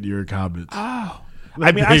ways to get your comments. Oh.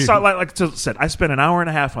 I mean, I saw like I said, I spent an hour and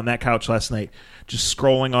a half on that couch last night just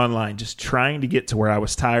scrolling online, just trying to get to where I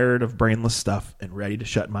was tired of brainless stuff and ready to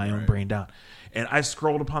shut my own brain down. And I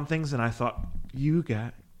scrolled upon things and I thought,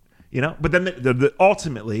 but then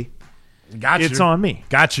ultimately it's on me.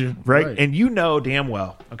 Got you. Right? And damn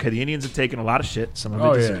well, the Indians have taken a lot of shit. Some of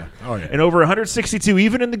it deserved. Oh, yeah. And over 162,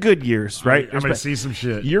 even in the good years, right? I'm going to see some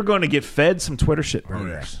shit. You're going to get fed some Twitter shit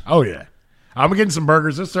burgers. Oh, yeah. I'm getting some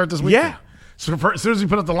burgers. Let's start this weekend. Yeah. So as soon as we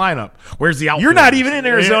put up the lineup, where's the outfit? You're not even in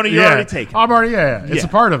Arizona. You're already taken. I'm already, It's a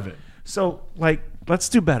part of it. So, let's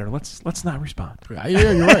do better. Let's not respond. Yeah,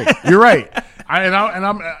 you're right. You're right.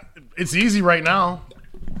 I'm. It's easy right now.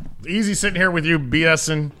 Easy sitting here with you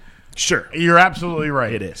BSing. Sure, you're absolutely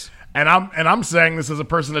right. It is, and I'm saying this as a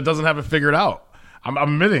person that doesn't have it figured out. I'm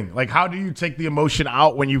admitting, how do you take the emotion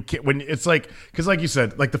out when it's because like you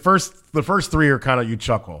said, the first 3 are kind of you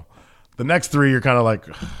chuckle, the next 3 you're kind of like,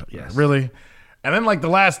 yes, really, and then the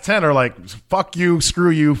last 10 are like, fuck you, screw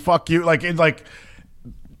you, fuck you, I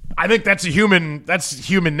think that's human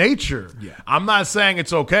nature. Yeah, I'm not saying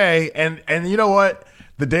it's okay, and you know what,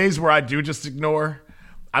 the days where I do just ignore,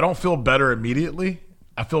 I don't feel better immediately.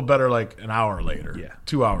 I feel better an hour later,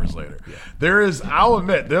 2 hours later. Yeah. I'll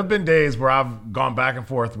admit, there have been days where I've gone back and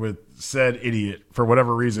forth with said idiot for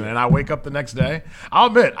whatever reason, and I wake up the next day. I'll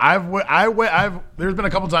admit, there's been a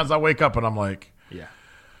couple times I wake up and I'm like,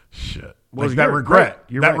 shit. That regret.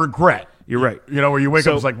 Regret. You're right. Where you wake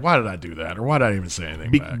up, it's why did I do that? Or why did I even say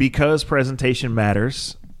anything back? Because presentation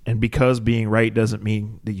matters, and because being right doesn't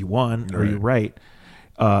mean that you won or you're right,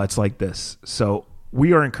 it's like this. So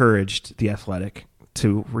we are encouraged, The Athletic,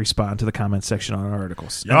 to respond to the comment section on our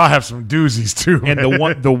articles. Y'all have some doozies too. And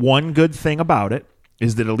the one good thing about it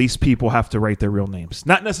is that at least people have to write their real names.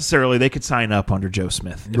 Not necessarily they could sign up under Joe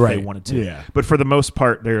Smith if they wanted to. Yeah. But for the most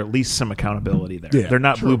part, there's at least some accountability there. Yeah, they're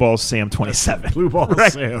not Blue Balls Sam 27. Blue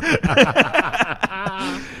Balls Sam.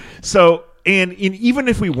 So, and even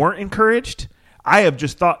if we weren't encouraged, I have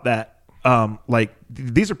just thought that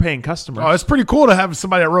these are paying customers. Oh, it's pretty cool to have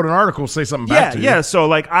somebody that wrote an article say something back to you. Yeah,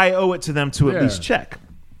 so I owe it to them to at least check.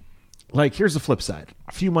 Here's the flip side.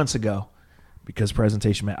 A few months ago, because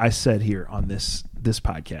presentation, I said here on this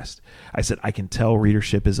podcast, I said I can tell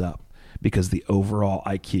readership is up because the overall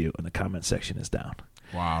IQ in the comment section is down.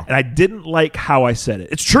 Wow. And I didn't like how I said it.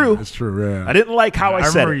 It's true. It's true, yeah. I didn't like how I said it.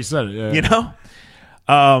 I remember you said it, yeah. You know?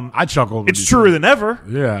 I chuckled. It's truer than ever.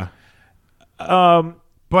 Yeah.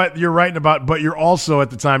 But you're writing about. But you're also at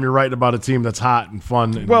the time you're writing about a team that's hot and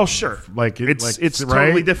fun. And well, sure. It's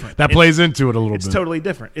totally different. That plays into it a little bit. It's totally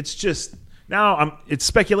different. It's just now it's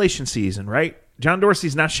speculation season, right? John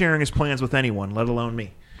Dorsey's not sharing his plans with anyone, let alone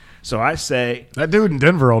me. So I say that dude in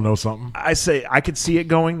Denver will know something. I say I could see it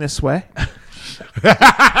going this way.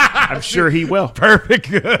 I'm sure he will. Perfect.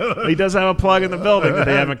 He does have a plug in the building that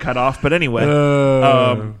they haven't cut off. But anyway,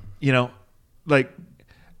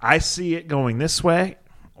 I see it going this way.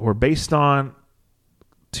 Or based on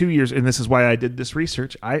 2 years, and this is why I did this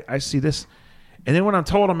research, I see this. And then when I'm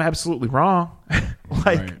told I'm absolutely wrong,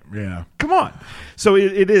 come on. So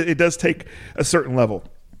it does take a certain level.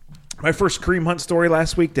 My first Kareem Hunt story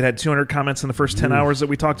last week that had 200 comments in the first 10 hours that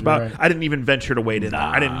we talked about, I didn't even venture to wade in.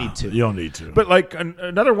 I didn't need to. You don't need to. But like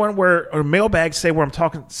another one where a mailbag say where I'm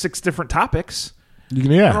talking 6 different topics, I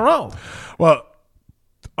don't know. Well,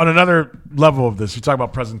 on another level of this, you talk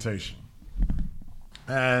about presentation.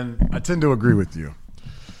 And I tend to agree with you.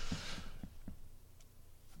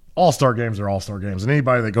 All-star games are all-star games. And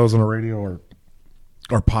anybody that goes on a radio or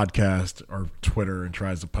podcast or Twitter and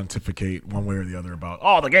tries to pontificate one way or the other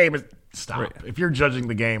about, the game is – stop. Right. If you're judging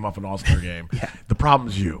the game off an all-star game, the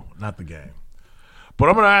problem's you, not the game. But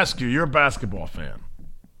I'm going to ask you, you're a basketball fan.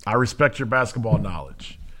 I respect your basketball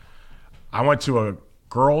knowledge. I went to a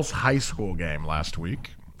girls' high school game last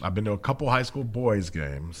week. I've been to a couple high school boys'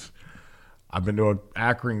 games. I've been to an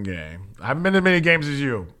Akron game. I haven't been to as many games as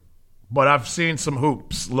you, but I've seen some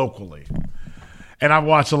hoops locally. And I've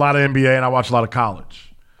watched a lot of NBA and I watch a lot of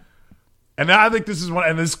college. And I think this is one,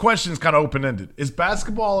 and this question is kind of open-ended. Is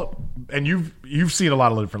basketball, and you've seen a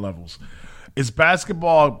lot of different levels, is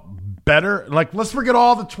basketball better? Like, let's forget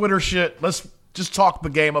all the Twitter shit. Let's just talk the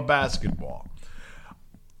game of basketball.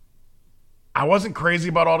 I wasn't crazy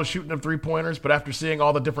about all the shooting of three-pointers, but after seeing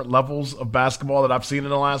all the different levels of basketball that I've seen in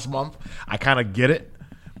the last month, I kind of get it.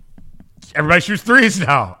 Everybody shoots threes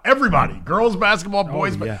now. Everybody. Girls basketball,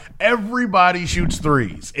 boys, everybody shoots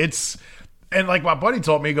threes. And like my buddy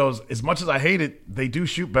told me, he goes, as much as I hate it, they do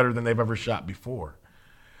shoot better than they've ever shot before.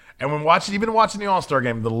 And when even watching the All-Star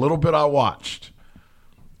game, the little bit I watched,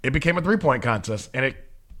 it became a three-point contest, and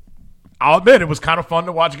I'll admit, it was kind of fun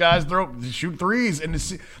to watch guys shoot threes, and to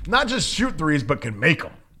see, not just shoot threes, but can make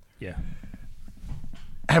them. Yeah.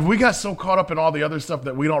 Have we got so caught up in all the other stuff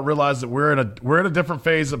that we don't realize that we're in a different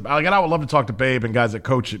phase of? Again, I would love to talk to Babe and guys that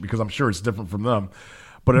coach it because I'm sure it's different from them.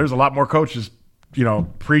 But there's a lot more coaches,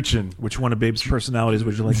 preaching. Which one of Babe's personalities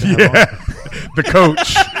would you like to have on? The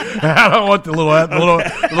coach. I don't want the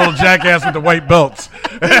little jackass with the white belts.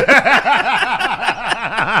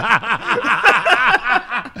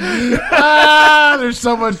 There's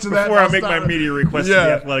so much to that. Before I make my media request to the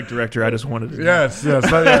athletic director, I just wanted to Yes. Let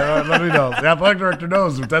me know. The athletic director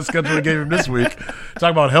knows if that's schedule we gave him this week.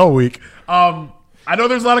 Talk about Hell Week. I know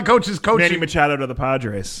there's a lot of coaches coaching. Manny Machado to the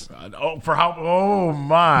Padres. Oh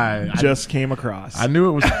my! Just came across. I knew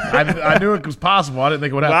it was. I knew it was possible. I didn't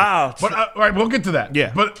think it would happen. Wow! But all right, we'll get to that.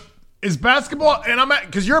 Yeah. But is basketball? And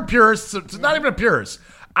because you're a purist, so it's not even a purist.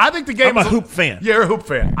 I think the game. I'm a hoop fan. Yeah, you're a hoop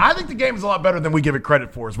fan. I think the game is a lot better than we give it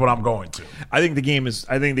credit for. Is what I'm going to. I think the game is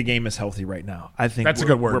healthy right now. I think that's a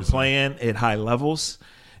good word. We're playing at high levels,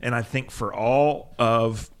 and I think for all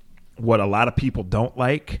of what a lot of people don't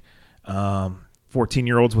like,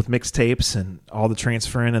 14-year-olds with mixtapes and all the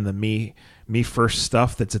transferring and the me first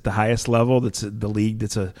stuff that's at the highest level, that's the league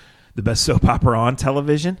that's the best soap opera on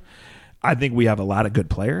television. I think we have a lot of good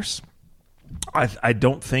players. I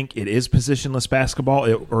don't think it is positionless basketball,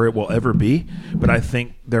 or it will ever be, but I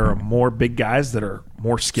think there are more big guys that are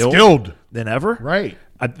more skilled than ever. Right.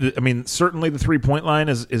 I mean, certainly the three-point line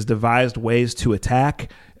is devised ways to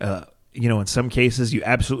attack. In some cases, you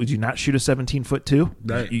absolutely do not shoot a 17-foot two.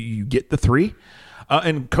 Right. You get the three.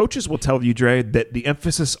 And coaches will tell you, Dre, that the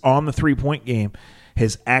emphasis on the three-point game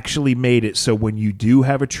has actually made it so when you do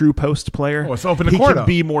have a true post player, it's open the he court can up.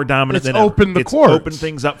 be more dominant than open ever. The court. Open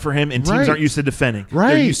things up for him, and teams aren't used to defending.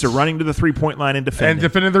 Right. They're used to running to the three-point line and defending.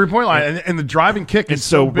 The three-point line. And the driving kick is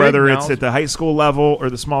so big whether now. it's at the high school level or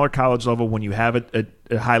the smaller college level, when you have a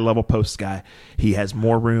high-level post guy, he has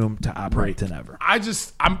more room to operate than ever.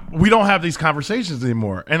 We don't have these conversations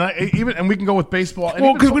anymore. And we can go with baseball.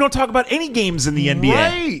 Well, because we don't talk about any games in the NBA.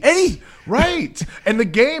 Right. Any. Right. And the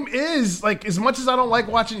game is, like, as much as I don't like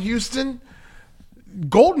watching Houston,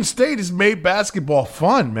 Golden State has made basketball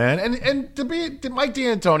fun, man. And to Mike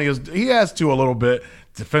D'Antoni's, he has to a little bit.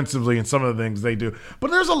 defensively and some of the things they do.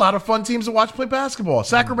 But there's a lot of fun teams to watch play basketball.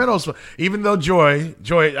 Sacramento's, even though Joy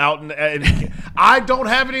out and I don't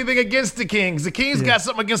have anything against the Kings. The Kings got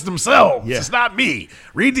something against themselves. Yeah. It's not me.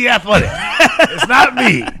 Read The Athletic. It's not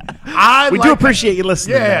me. We do appreciate you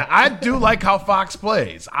listening. Yeah, I do like how Fox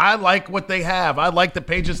plays. I like what they have. I like the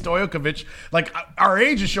Peja Stojakovic. Like, our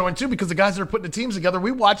age is showing, too, because the guys that are putting the teams together,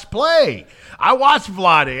 we watch play. I watched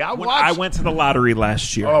Vlade. I went to the lottery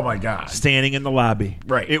last year. Oh, my God. Standing in the lobby.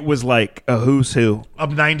 Right. It was like a who's who.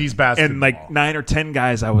 Of 90s basketball. And like 9 or 10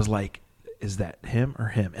 guys, I was like, is that him or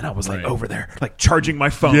him? And I was like over there, like charging my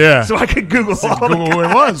phone, so I could Google who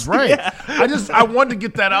it was. Right. Yeah. I wanted to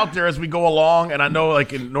get that out there as we go along, and I know,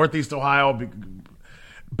 like in Northeast Ohio,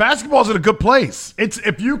 basketball's in a good place. It's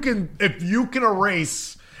if you can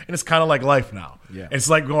erase, and it's kind of like life now. Yeah. It's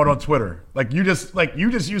like going on Twitter. Like you just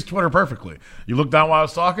used Twitter perfectly. You looked down while I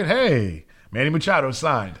was talking. Hey, Manny Machado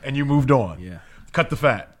signed, and you moved on. Yeah. Cut the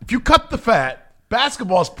fat. If you cut the fat,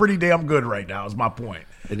 basketball's pretty damn good right now. Is my point.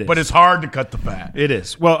 It is. But it's hard to cut the fat. It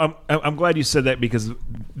is. Well, I'm glad you said that because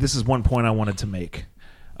this is one point I wanted to make.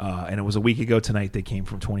 And it was a week ago tonight they came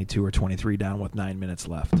from 22 or 23 down with 9 minutes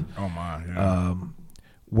left. Oh, my. Yeah.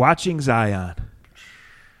 Watching Zion,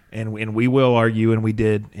 and we will argue, and we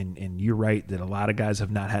did, and you're right, that a lot of guys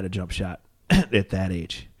have not had a jump shot at that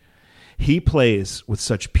age. He plays with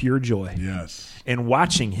such pure joy. Yes. And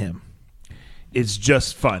watching him is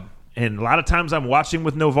just fun. And a lot of times I'm watching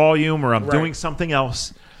with no volume or I'm doing something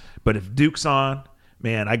else. But if Duke's on,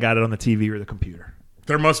 man, I got it on the TV or the computer.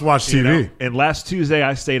 They're must-watch TV. You know? And last Tuesday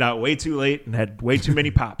I stayed out way too late and had way too many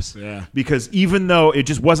pops. Because even though it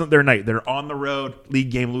just wasn't their night, they're on the road, league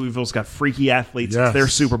game, Louisville's got freaky athletes. It's their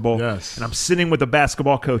Super Bowl. Yes. And I'm sitting with a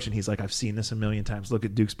basketball coach, and he's like, I've seen this a million times. Look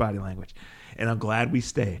at Duke's body language. And I'm glad we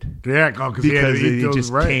stayed. Yeah, because they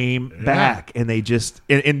just came back. And they just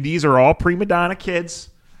and these are all prima donna kids.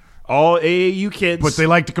 All AAU kids. But they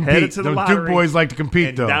like to compete. The Duke boys like to compete,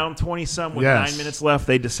 and though. Down 20-some with 9 minutes left,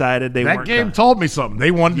 they decided they weren't That game told me something.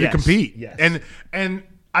 They wanted to compete. Yes. And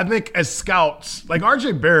I think as scouts, like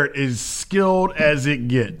RJ Barrett is skilled as it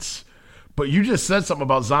gets. But you just said something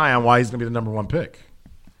about Zion, why he's going to be the number one pick.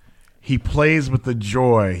 He plays with the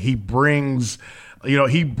joy. He brings,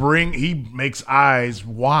 he makes eyes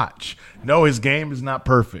watch. No, his game is not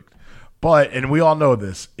perfect. But, and we all know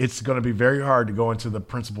this, it's going to be very hard to go into the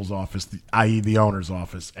principal's office, i.e. the owner's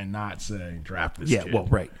office, and not say, draft this kid. Well,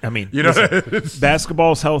 right. I mean,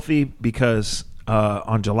 basketball's healthy because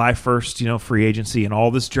on July 1st, free agency and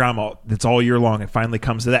all this drama that's all year long, it finally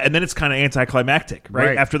comes to that. And then it's kind of anticlimactic,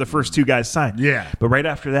 right? After the first two guys sign. Yeah. But right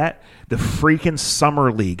after that, the freaking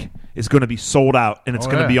summer league is going to be sold out, and it's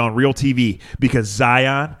going to be on real TV because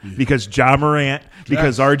Zion, because Ja Morant,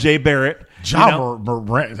 because RJ Barrett.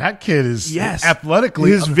 Morant, that kid is athletically.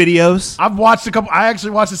 His videos. I've watched a couple. I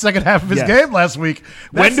actually watched the second half of his game last week.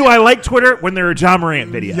 When do I like Twitter? When there are Ja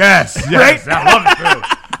Morant videos. Yes. Right? I love it too.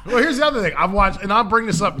 Well, here's the other thing. I've watched, and I'll bring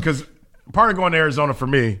this up because part of going to Arizona for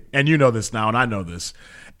me, and you know this now, and I know this,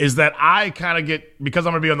 is that I kind of get, because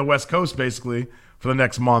I'm going to be on the West Coast basically for the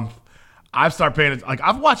next month, I've started paying it. Like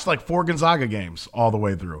I've watched like 4 Gonzaga games all the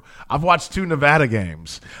way through. I've watched 2 Nevada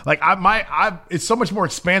games. Like it's so much more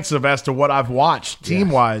expansive as to what I've watched team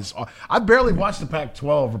wise. I barely watched the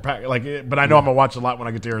Pac-12 but I know I'm gonna watch a lot when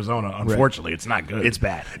I get to Arizona. Unfortunately, it's not good. It's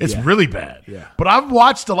bad. It's really bad. Yeah. But I've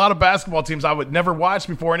watched a lot of basketball teams I would never watch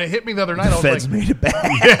before, and it hit me the other night. The Feds made it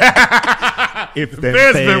bad. If the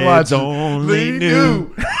Feds only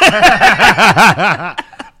knew.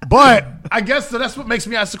 But I guess that's what makes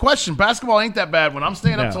me ask the question. Basketball ain't that bad when I'm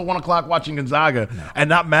staying up till 1 o'clock watching Gonzaga and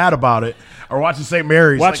not mad about it, or watching St.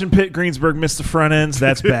 Mary's. Watching Pitt Greensburg miss the front ends,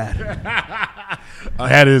 that's bad.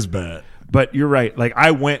 That is bad. But you're right. Like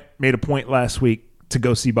I made a point last week to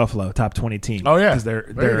go see Buffalo, top 20 team. Oh, yeah. Because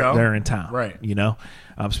they're in town. Right.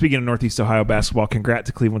 Speaking of Northeast Ohio basketball, congrats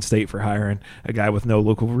to Cleveland State for hiring a guy with no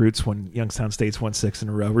local roots when Youngstown State's won 6 in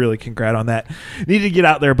a row. Really congrats on that. Needed to get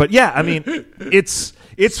out there. But, yeah, I mean, it's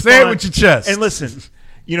Say fun. It with your chest. And listen,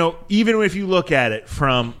 even if you look at it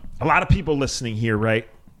from a lot of people listening here, right,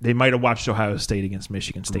 they might have watched Ohio State against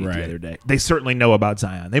Michigan State the other day. They certainly know about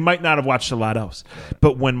Zion. They might not have watched a lot else.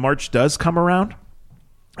 But when March does come around,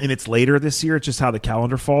 and it's later this year, it's just how the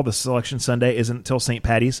calendar fall. The Selection Sunday isn't until St.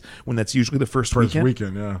 Patty's, when that's usually the first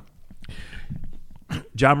weekend.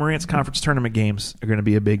 Ja Morant's conference tournament games are going to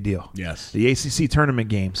be a big deal. Yes. The ACC tournament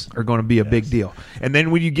games are going to be a big deal. And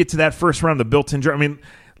then when you get to that first round, the built-in draw. I mean,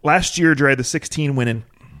 last year, Dre, the 16 winning,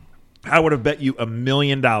 I would have bet you $1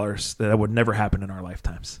 million that would never happen in our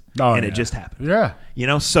lifetimes. It just happened. Yeah.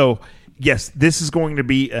 So yes, this is going to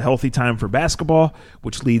be a healthy time for basketball,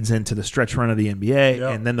 which leads into the stretch run of the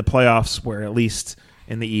NBA and then the playoffs, where at least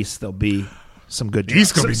in the East, there'll be some good drama.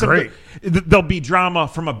 East going to be great. There'll be drama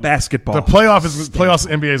from a basketball. The playoffs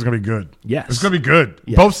NBA is going to be good. Yes. It's going to be good.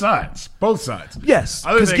 Yes. Both sides. Yes.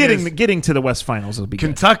 Because getting to the West Finals will be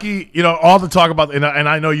Kentucky, good. All the talk about, and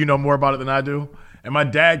I know you know more about it than I do. And my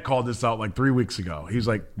dad called this out like 3 weeks ago. He's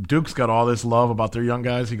like, Duke's got all this love about their young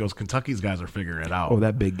guys. He goes, Kentucky's guys are figuring it out. Oh,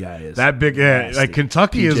 that big guy is. That big, yeah. Like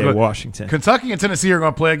Kentucky PJ is Washington. Kentucky and Tennessee are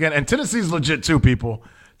going to play again. And Tennessee's legit too, people.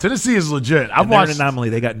 Tennessee is legit. They're an anomaly.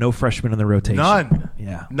 They got no freshmen in the rotation. None.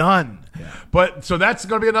 Yeah. None. Yeah. But so that's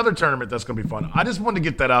going to be another tournament that's going to be fun. I just wanted to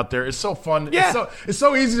get that out there. It's so fun. Yeah. It's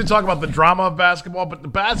so easy to talk about the drama of basketball, but the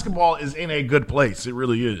basketball is in a good place. It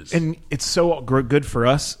really is. And it's so good for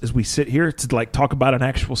us as we sit here to like talk about an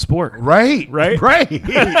actual sport. Right. Right.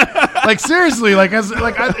 Like seriously,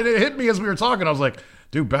 it hit me as we were talking. I was like,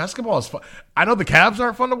 dude, basketball is fun. I know the Cavs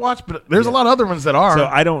aren't fun to watch, but there's a lot of other ones that are. So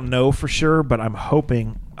I don't know for sure, but I'm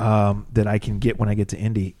hoping that I can get when I get to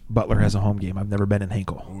Indy. Butler has a home game. I've never been in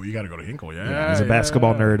Hinkle. Oh, you got to go to Hinkle, yeah. As a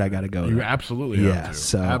basketball nerd, I got to go. You absolutely have to.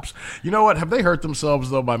 So you know what? Have they hurt themselves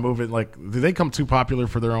though by moving? Like, did they come too popular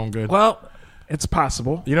for their own good? Well, it's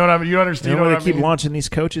possible. You know what I mean? You understand? They keep launching these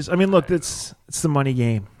coaches. I mean, look, it's the money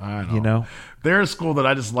game. I know. You know, they're a school that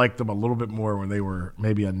I just liked them a little bit more when they were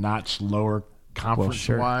maybe a notch lower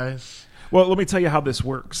conference-wise. Well, let me tell you how this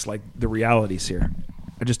works, like the realities here.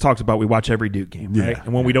 I just talked about we watch every Duke game, right?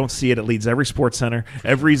 And when we don't see it, it leads every Sports Center.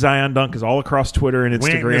 Every Zion dunk is all across Twitter and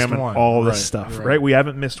Instagram and all this stuff, right? We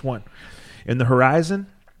haven't missed one. In the horizon,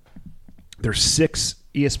 there's 6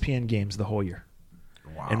 ESPN games the whole year.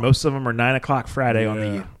 Wow. And most of them are 9 o'clock Friday on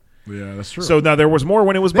the U. Yeah, that's true. So now there was more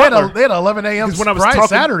when it was Butler. They had 11 a.m. when I was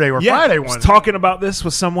Saturday or Friday one. I was talking about this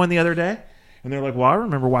with someone the other day. And they're like, well, I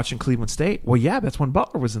remember watching Cleveland State. Well, yeah, that's when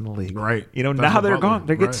Butler was in the league. Right. Now they're gone.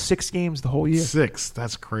 They get 6 games the whole year. 6.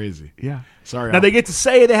 That's crazy. Yeah. Sorry. Now they get to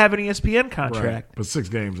say they have an ESPN contract. Right. But 6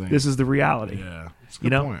 games ain't. This is the reality. Yeah. That's a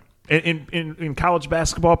good point. In college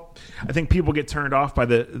basketball, I think people get turned off by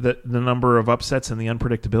the number of upsets and the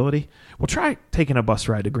unpredictability. Well, try taking a bus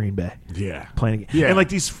ride to Green Bay. Yeah. Playing a game. Yeah. And like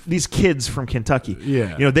these kids from Kentucky.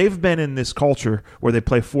 Yeah. They've been in this culture where they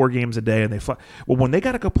play 4 games a day and they fly. Well, when they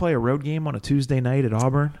got to go play a road game on a Tuesday night at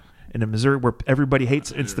Auburn in Missouri where everybody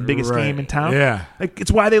hates it's the biggest game in town. Yeah. Like it's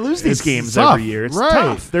why they lose these games tough. every year. It's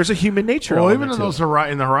tough. There's a human nature. Well, even in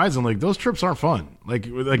in the Horizon League, those trips aren't fun. Like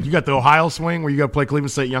you got the Ohio swing where you got to play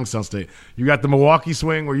Cleveland State, Youngstown State. You got the Milwaukee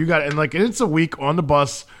swing where you got and it's a week on the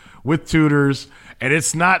bus with tutors, and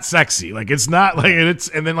it's not sexy. Like it's not like it's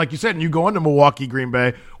and then like you said, and you go into Milwaukee, Green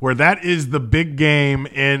Bay, where that is the big game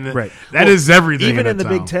that is everything. Even in the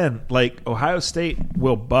town. Big Ten, like Ohio State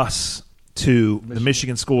will bus to the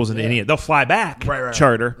Michigan schools in Indiana. They'll fly back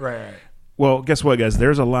charter. Right. Well, guess what, guys?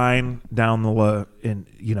 There's a line down the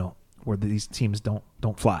where these teams don't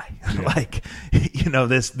fly. They're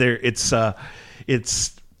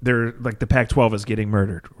like the Pac-12 is getting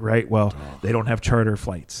murdered, right? Well, they don't have charter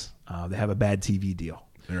flights. They have a bad TV deal.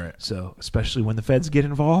 Right. So, especially when the feds get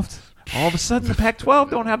involved, all of a sudden the Pac-12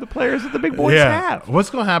 don't have the players that the big boys have. What's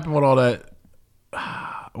going to happen with all that?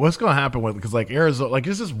 What's going to happen with because like Arizona, like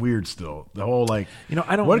this is weird still. The whole I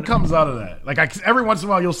don't. What comes out of that? Like every once in a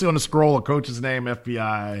while you'll see on the scroll a coach's name,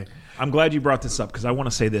 FBI. I'm glad you brought this up because I want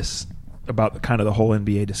to say this about kind of the whole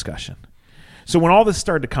NBA discussion. So when all this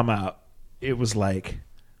started to come out, it was like,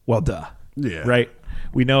 well, duh. Yeah. Right?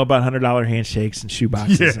 We know about $100 handshakes and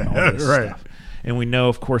shoeboxes and all this stuff. And we know,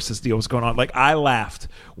 of course, this deal was going on. Like, I laughed.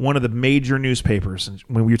 One of the major newspapers,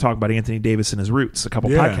 when we were talking about Anthony Davis and his roots a couple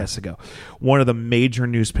podcasts ago, one of the major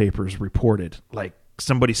newspapers reported, like,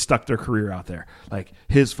 somebody stuck their career out there. Like,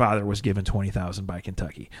 his father was given $20,000 by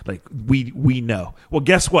Kentucky. Like, we know. Well,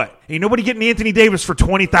 guess what? Ain't nobody getting Anthony Davis for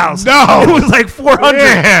 $20,000. No. It was like $400.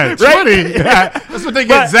 Yeah, right? 20. Yeah. That's what they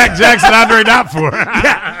get Zach Jackson, Andre Knott for.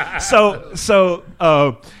 Yeah. So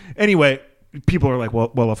anyway, people are like,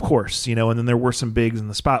 well, of course, and then there were some bigs in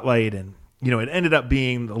the spotlight, and it ended up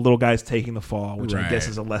being the little guys taking the fall, which I guess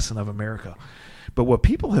is a lesson of America. But what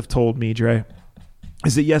people have told me, Dre,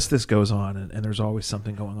 is that yes, this goes on, and there's always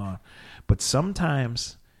something going on, but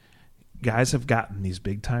sometimes guys have gotten these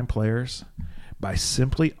big time players by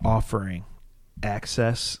simply offering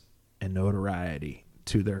access and notoriety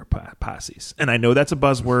to their posses. And I know that's a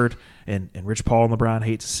buzzword, and Rich Paul and LeBron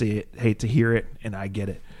hate to see it, hate to hear it, and I get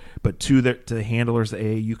it. But to the handlers, the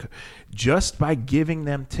AAU, just by giving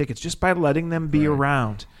them tickets, just by letting them be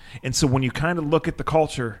around. And so when you kind of look at the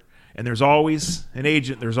culture, and there's always an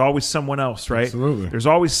agent, there's always someone else, right? Absolutely. There's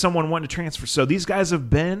always someone wanting to transfer. So these guys have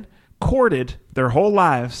been courted their whole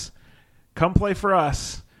lives. Come play for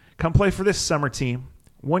us. Come play for this summer team.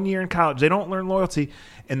 1 year in college. They don't learn loyalty.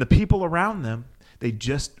 And the people around them, They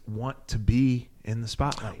just want to be in the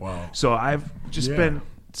spotlight. Wow. So I've just been,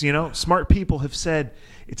 smart people have said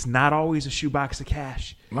it's not always a shoebox of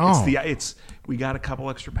cash. No. It's we got a couple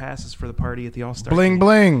extra passes for the party at the All-Star Bling, game.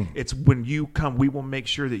 bling. It's when you come, we will make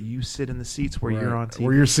sure that you sit in the seats where you're on TV.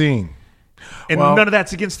 Where you're seeing. And none of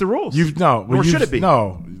that's against the rules. Nor should it be.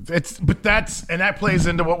 No. That plays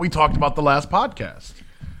into what we talked about the last podcast.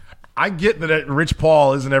 I get that Rich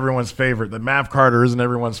Paul isn't everyone's favorite, that Mav Carter isn't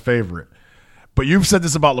everyone's favorite. But you've said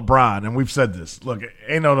this about LeBron, and we've said this. Look,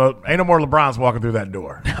 ain't no more LeBrons walking through that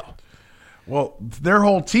door. No. Well, their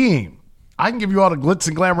whole team, I can give you all the glitz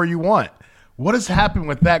and glamour you want. What has happened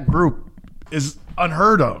with that group is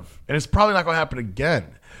unheard of, and it's probably not going to happen again.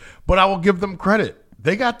 But I will give them credit.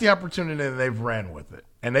 They got the opportunity, and they've ran with it,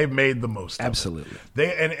 and they've made the most of it. Absolutely.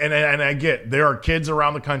 And I get, there are kids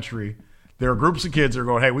around the country, there are groups of kids that are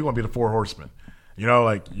going, hey, we want to be the 4 horsemen.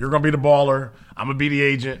 Like, you're going to be the baller. I'm going to be the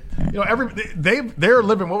agent. They're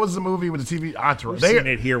living. What was the movie with the TV Entourage? We're seeing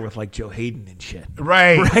it here with, like, Joe Hayden and shit.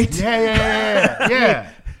 Right. Right?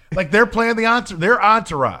 Yeah. Like, they're playing their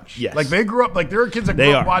Entourage. Yes. Like, they grew up, like, there are kids that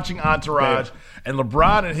grew up watching Entourage, and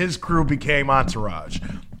LeBron and his crew became Entourage.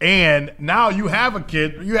 And now you have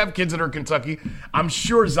kids that are in Kentucky. I'm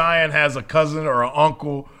sure Zion has a cousin or an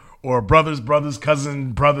uncle or a brother's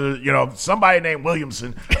cousin, somebody named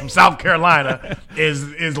Williamson from South Carolina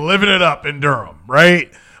is living it up in Durham,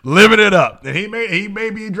 right? Living it up. And he may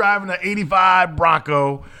be driving an 85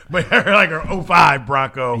 Bronco, but like an 05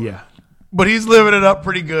 Bronco. Yeah. But he's living it up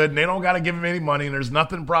pretty good, and they don't got to give him any money, and there's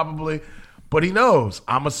nothing probably. But he knows,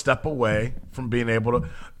 I'm a step away from being able to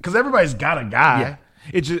 – because everybody's got a guy.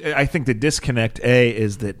 Yeah. I think the disconnect,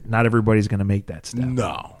 is that not everybody's going to make that step.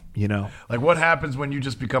 No. Like what happens when you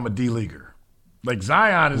just become a D-leaguer? Like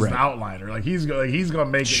Zion is an outliner. Like he's going to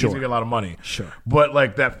make it. He's going to get a lot of money. Sure. But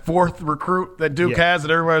like that 4th recruit that Duke has,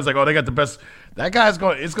 that everybody's like, oh, they got the best. That guy's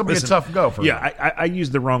going. It's going to be a tough go for him. Yeah, I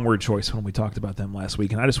used the wrong word choice when we talked about them last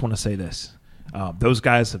week, and I just want to say this: those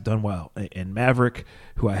guys have done well. And Maverick,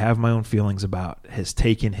 who I have my own feelings about, has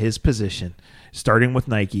taken his position, starting with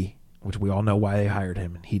Nike, which we all know why they hired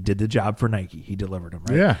him, and he did the job for Nike. He delivered them,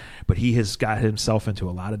 right? Yeah. But he has got himself into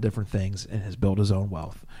a lot of different things and has built his own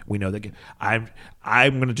wealth. We know that. I'm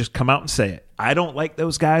going to just come out and say it. I don't like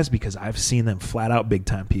those guys because I've seen them flat out big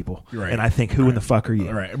time people, and I think, who in the fuck are you?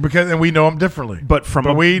 Right. And we know them differently. But from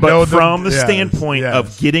the standpoint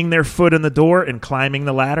of getting their foot in the door and climbing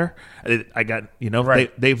the ladder,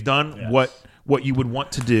 they've done what you would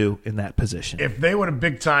want to do in that position. If they were the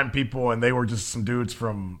big time people and they were just some dudes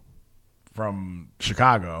from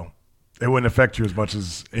Chicago, it wouldn't affect you as much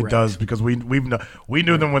as it does because we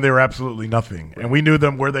knew them when they were absolutely nothing, and we knew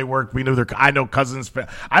them where they worked. We knew I know cousins.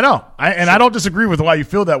 I don't disagree with why you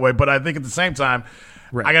feel that way, but I think at the same time,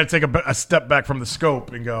 I got to take a step back from the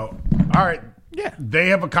scope and go, all right, they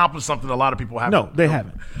have accomplished something a lot of people haven't. No, they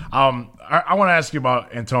haven't. I want to ask you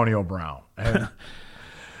about Antonio Brown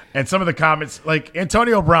and some of the comments. Like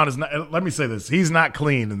Antonio Brown is not. Let me say this: he's not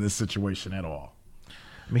clean in this situation at all.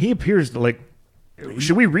 I mean, he appears to like.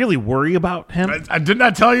 Should we really worry about him? I did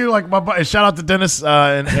not tell you. Like shout out to Dennis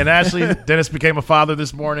and Ashley. Dennis became a father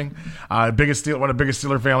this morning. One of the biggest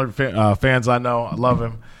Steelers fans I know. I love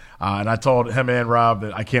him. And I told him and Rob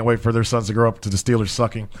that I can't wait for their sons to grow up to the Steelers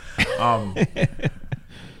sucking.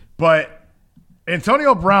 But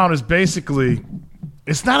Antonio Brown is basically.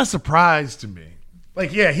 It's not a surprise to me.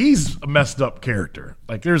 Like, yeah, he's a messed up character.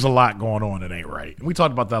 Like, there's a lot going on that ain't right. And we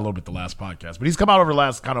talked about that a little bit the last podcast. But he's come out over the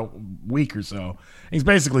last kind of week or so. He's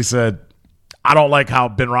basically said, I don't like how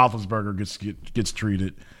Ben Roethlisberger gets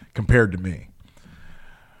treated compared to me.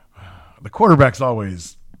 The quarterback's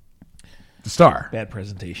always the star. Bad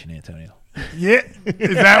presentation, Antonio. Yeah.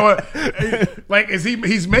 Is that what – like,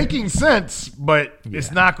 he's making sense, but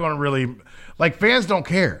it's not going to really – like, fans don't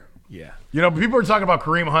care. Yeah. People were talking about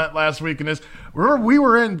Kareem Hunt last week and this.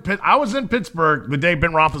 Remember, I was in Pittsburgh the day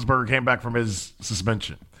Ben Roethlisberger came back from his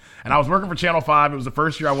suspension. And I was working for Channel 5. It was the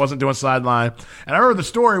first year I wasn't doing sideline. And I remember the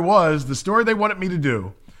story they wanted me to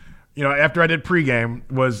do, after I did pregame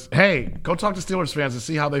was, hey, go talk to Steelers fans and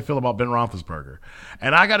see how they feel about Ben Roethlisberger.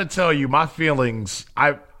 And I got to tell you, my feelings,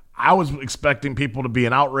 I was expecting people to be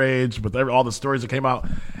in outrage with all the stories that came out.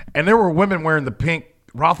 And there were women wearing the pink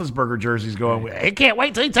Roethlisberger jerseys going, he can't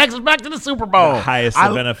wait till he takes us back to the Super Bowl. The highest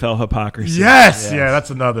of NFL hypocrisy. Yes. Yeah, that's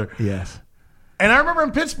another. Yes. And I remember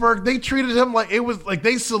in Pittsburgh, they treated him like it was like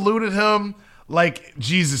they saluted him like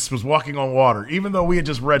Jesus was walking on water. Even though we had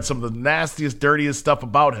just read some of the nastiest, dirtiest stuff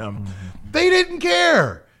about him, they didn't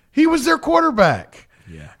care. He was their quarterback.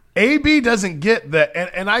 Yeah. AB doesn't get that.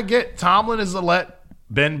 And I get Tomlin is a let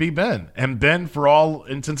Ben be Ben. And Ben, for all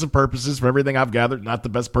intents and purposes, for everything I've gathered, not the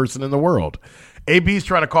best person in the world. AB's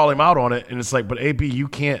trying to call him out on it, and it's like, but AB, you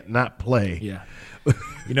can't not play. Yeah.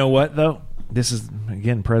 You know what, though? This is,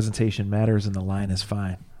 again, presentation matters, and the line is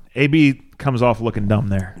fine. AB comes off looking dumb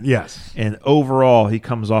there. Yes. And overall, he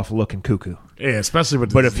comes off looking cuckoo. Yeah, especially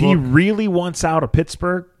with But if he really wants out of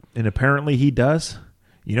Pittsburgh, and apparently he does,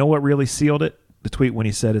 you know what really sealed it? The tweet when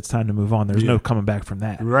he said it's time to move on. There's no coming back from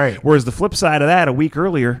that. Right. Whereas the flip side of that, a week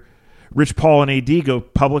earlier, Rich Paul and AD go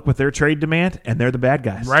public with their trade demand, and they're the bad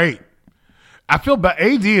guys. Right. I feel bad.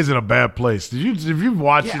 AD is in a bad place. Have you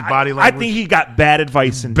watched his body language? I think he got bad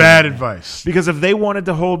advice. Bad advice. Because if they wanted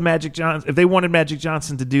to hold Magic Johnson, if they wanted Magic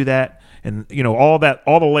Johnson to do that, and all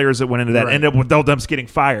the layers that went into that, ended up with Dell Demps getting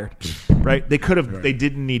fired, right? They could have. Right. They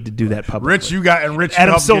didn't need to do that publicly.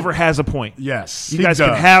 Adam Silver has a point. Yes, you guys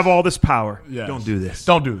can have all this power. Yes. Don't do this.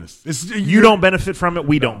 Don't do this. You don't benefit from it.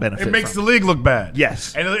 We don't benefit. It makes the league look bad.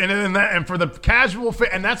 Yes, and for the casual fan,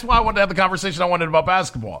 and that's why I wanted to have the conversation I wanted about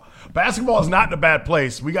basketball. Basketball is not in a bad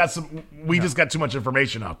place. We just got too much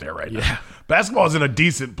information out there right now. Basketball is in a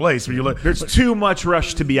decent place when you look. There's too much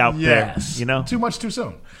rush to be out there. Too much too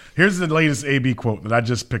soon. Here's the latest AB quote that I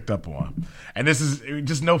just picked up on. And this is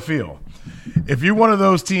just no feel. If you're one of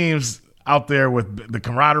those teams out there with the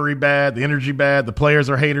camaraderie bad, the energy bad, the players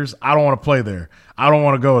are haters, I don't want to play there. I don't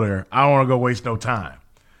want to go there. I don't want to go waste no time.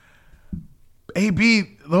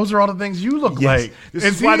 AB, those are all the things you look like. This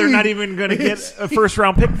is why they're not even going to get a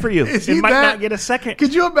first-round pick for you. They might not get a second.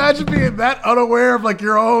 Could you imagine being that unaware of like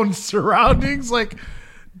your own surroundings? Like,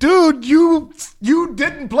 dude, you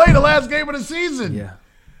didn't play the last game of the season. Yeah.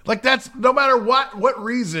 Like that's no matter what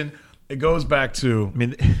reason, it goes back to. I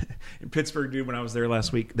mean, in Pittsburgh, dude, when I was there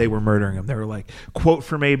last week, they were murdering him. They were like, quote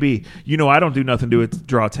from AB, I don't do nothing to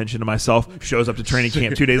draw attention to myself. Shows up to training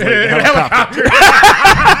camp 2 days later. Helicopter.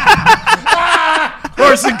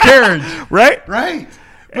 Horse and carriage. Right? Right.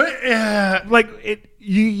 But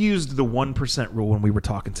you used the 1% rule when we were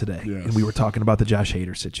talking today. Yes. And we were talking about the Josh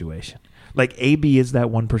Hader situation. Like AB is that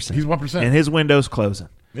 1%. He's 1%. And his window's closing.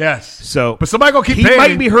 Yes. So, but somebody gonna keep paying. He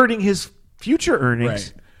might be hurting his future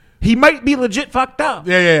earnings. Right. He might be legit fucked up.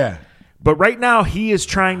 Yeah. But right now, he is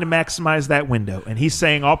trying to maximize that window, and he's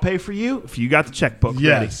saying, "I'll pay for you if you got the checkbook ready.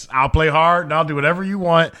 Yes, I'll play hard and I'll do whatever you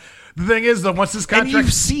want." The thing is, though, once this contract,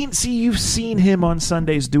 and you've seen him on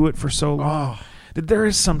Sundays do it for so long that there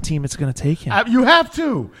is some team that's going to take him. You have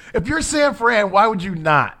to. If you're San Fran, why would you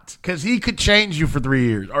not? Because he could change you for 3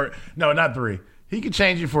 years, or no, not 3. He could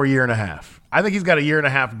change you for a year and a half. I think he's got a year and a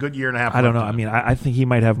half, good year and a half. I don't know. I mean, I think he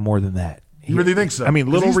might have more than that. You really think so? I mean,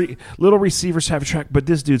 little receivers have a track, but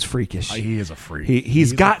this dude's freakish. He is a freak.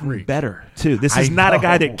 He's gotten better too. This is not a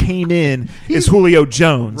guy that came in as Julio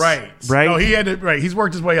Jones, right? No, he had to. Right, he's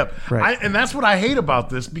worked his way up, right. And that's what I hate about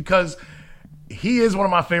this because he is one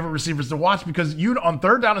of my favorite receivers to watch because on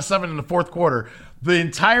 3rd down and 7 in the 4th quarter, the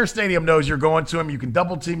entire stadium knows you're going to him. You can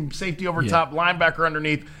double team, safety over top, linebacker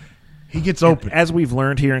underneath. He gets open. And as we've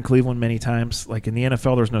learned here in Cleveland many times, like in the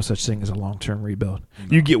NFL, there's no such thing as a long-term rebuild. No.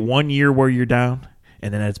 You get 1 year where you're down,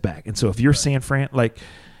 and then it's back. And so if you're San Fran,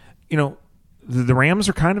 the Rams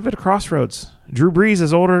are kind of at a crossroads. Drew Brees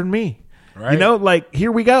is older than me. Right.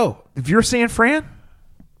 Here we go. If you're San Fran,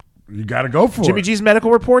 you got to go for Jimmy it. G's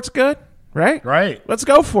medical report's good. Right? Right. Let's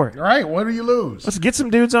go for it. Right. What do you lose? Let's get some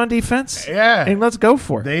dudes on defense. Yeah. And let's go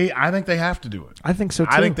for it. I think they have to do it. I think so,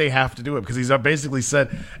 too. I think they have to do it because he's basically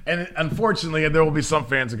said, and unfortunately, there will be some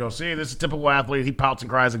fans that go, see, this is a typical athlete. He pouts and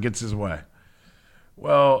cries and gets his way.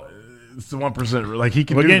 Well, it's the 1%. Like, he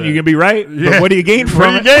can do again, that. you can be right, but what do you gain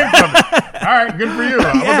from it? All right, good for you.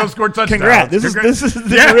 I'm going to go score touchdowns. Congrats. This is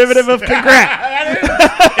the derivative of congrats.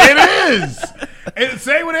 It is. And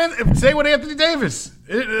say what Anthony Davis.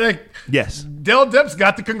 Yes. Dell Demps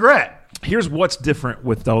got the congrat. Here's what's different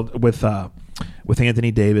with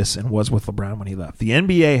Anthony Davis and was with LeBron when he left. The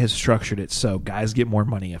NBA has structured it so guys get more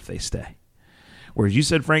money if they stay. Whereas you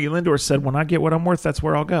said Frankie Lindor said, when I get what I'm worth, that's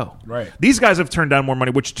where I'll go. Right. These guys have turned down more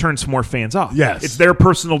money, which turns more fans off. Yes. It's their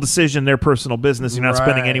personal decision, their personal business. You're not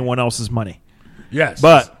spending anyone else's money. Yes.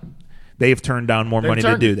 But they've turned down more money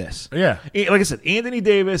to do this. Yeah. Like I said, Anthony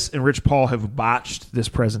Davis and Rich Paul have botched this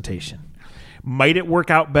presentation. Might it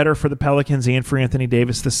work out better for the Pelicans and for Anthony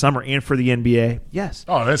Davis this summer and for the NBA? Yes.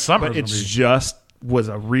 Oh, this summer. But it's just was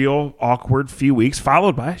a real awkward few weeks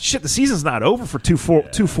followed by the season's not over for two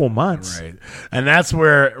full months. Right. And that's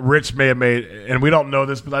where Rich may have made, and we don't know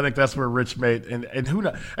this, but I think that's where Rich made, and who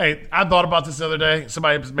knows. Hey, I thought about this the other day.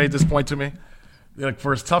 Somebody made this point to me. Like,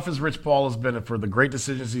 for as tough as Rich Paul has been and for the great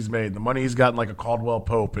decisions he's made, the money he's gotten like a Caldwell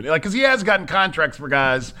Pope, and because he has gotten contracts for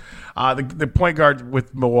guys, the point guard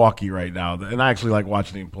with Milwaukee right now, and I actually like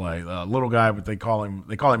watching him play. Little guy, but they call him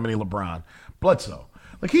Mini LeBron, Bledsoe.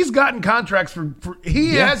 Like, he's gotten contracts for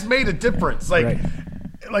he has made a difference. Like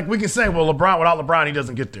we can say, well, LeBron, without LeBron, he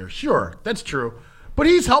doesn't get there. Sure, that's true. But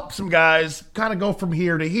he's helped some guys kind of go from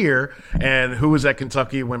here to here. And who was at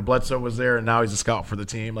Kentucky when Bledsoe was there, and now he's a scout for the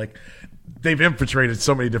team. Like, they've infiltrated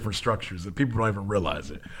so many different structures that people don't even realize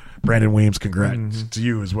it. Brandon Weems, congrats to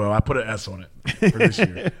you as well. I put an S on it for this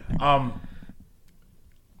year.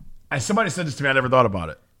 Somebody said this to me. I never thought about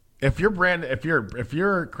it. If you're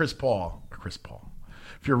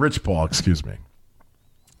Rich Paul, excuse me.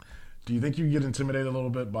 Do you think you get intimidated a little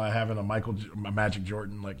bit by having a Magic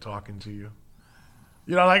Jordan like talking to you?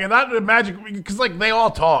 You know, like, and not the Magic, because like they all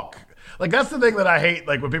talk. Like, that's the thing that I hate.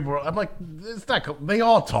 Like, when people, I'm like, it's not cool. They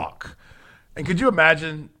all talk. And could you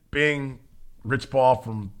imagine being Rich Paul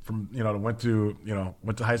from went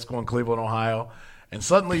to high school in Cleveland, Ohio, and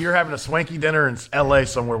suddenly you're having a swanky dinner in L.A.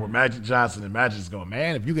 somewhere with Magic Johnson, and Magic's going,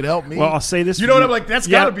 man, if you could help me. Well, I'll say this. You know what I'm like? That's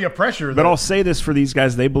got to be a pressure. But I'll say this for these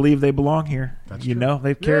guys: they believe they belong here. That's true.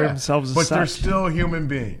 They carry themselves as such. But they're still human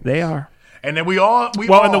beings. They are. And then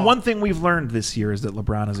and the one thing we've learned this year is that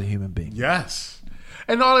LeBron is a human being. Yes.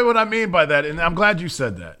 And not what I mean by that, and I'm glad you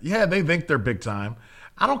said that. Yeah, they think they're big time.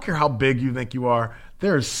 I don't care how big you think you are.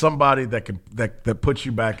 There is somebody that puts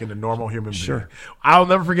you back into normal human being. Sure. I'll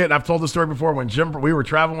never forget, and I've told the story before, when we were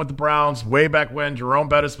traveling with the Browns way back when Jerome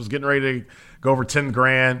Bettis was getting ready to go over $10,000.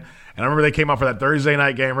 And I remember they came out for that Thursday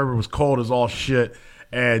night game. I remember it was cold as all shit.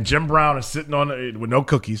 And Jim Brown is sitting on with no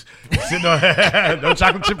cookies. He's sitting on no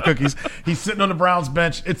chocolate chip cookies. He's sitting on the Browns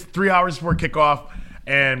bench. It's 3 hours before kickoff.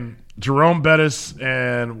 And Jerome Bettis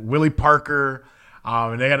and Willie Parker,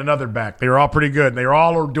 and they had another back. They were all pretty good. They were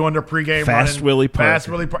all doing their pregame Fast running. Willie Parker. Fast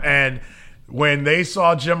Willie Parker. And when they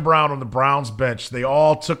saw Jim Brown on the Browns bench, they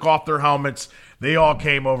all took off their helmets. They all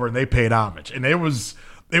came over and they paid homage. And it was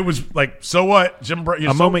like, so what? Jim Brown.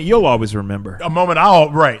 A moment you'll always remember. A moment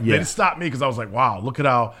They didn't stop me because I was like, wow, look at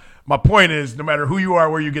how. My point is, no matter who you are,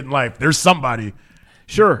 where you get in life, there's somebody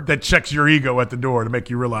that checks your ego at the door to make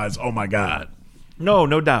you realize, oh my God.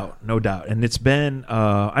 No doubt. And it's been,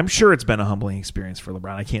 I'm sure it's been a humbling experience for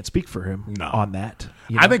LeBron. I can't speak for him on that.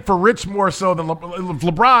 I think for Rich more so than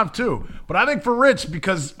LeBron too. But I think for Rich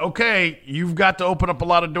because, okay, you've got to open up a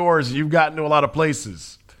lot of doors. And you've gotten to a lot of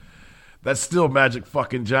places. That's still Magic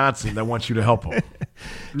fucking Johnson that wants you to help him.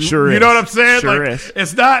 Sure is. You know what I'm saying? Sure is.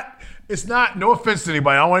 It's not, no offense to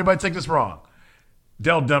anybody. I don't want anybody to take this wrong.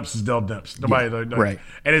 Dell Demps is Dell Demps. Nobody, right.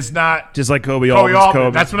 And it's not. Just like Kobe Altman's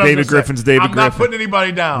Kobe. That's what David Griffin's David Griffin. I'm not putting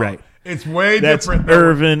anybody down. Right. It's way That's different.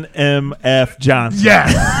 Irvin M.F. Johnson.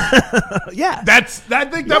 Yes. Yeah. I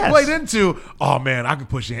think that played into, oh man, I can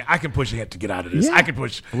push ahead to get out of this. Yeah. I can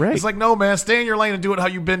push. Right. It's like, no, man, stay in your lane and do it how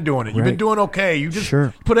you've been doing it. You've been doing okay. You just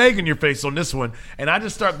put egg in your face on this one. And I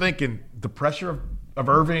just start thinking the pressure of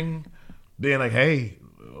Irving being like, hey,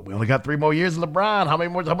 we only got 3 more years of LeBron. How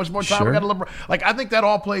much more time we got of LeBron? Like, I think that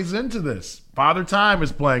all plays into this. Father Time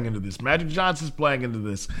is playing into this. Magic Johnson's playing into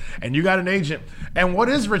this. And you got an agent. And what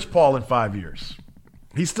is Rich Paul in 5 years?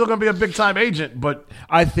 He's still going to be a big-time agent, but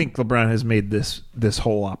I think LeBron has made this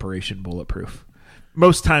whole operation bulletproof.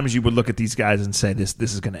 Most times you would look at these guys and say this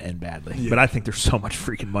is going to end badly. Yeah. But I think there's so much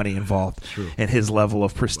freaking money involved in his level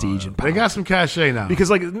of prestige and power. They got some cachet now. Because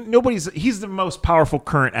he's the most powerful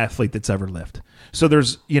current athlete that's ever lived. So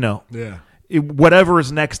there's, whatever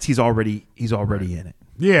is next, he's already in it.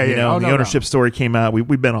 Yeah, yeah. The ownership story came out.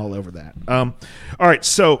 We've been all over that. All right,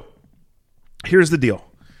 so here's the deal.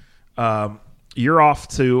 You're off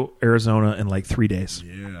to Arizona in like 3 days.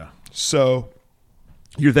 Yeah. So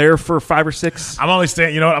you're there for 5 or 6? I'm only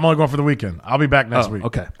staying. I'm only going for the weekend. I'll be back next week.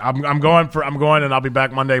 Okay. I'm going and I'll be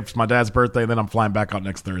back Monday for my dad's birthday. And then I'm flying back out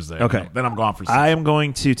next Thursday. Okay. Then I'm gone for 6. I am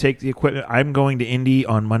going to take the equipment. I'm going to Indy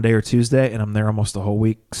on Monday or Tuesday, and I'm there almost the whole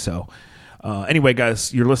week. So anyway,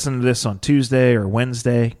 guys, you're listening to this on Tuesday or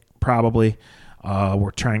Wednesday, probably.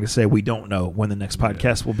 We're trying to say we don't know when the next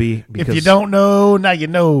podcast will be. If you don't know, now you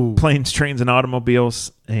know. Planes, trains, and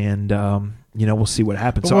automobiles, and we'll see what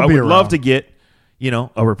happens. But I would love to get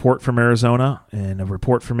a report from Arizona and a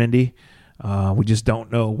report from Indy. We just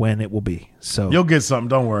don't know when it will be. So you'll get something.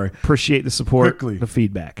 Don't worry. Appreciate the support, the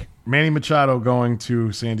feedback. Manny Machado going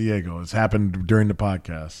to San Diego has happened during the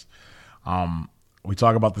podcast. We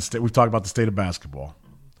talk about the state. We've talked about the state of basketball.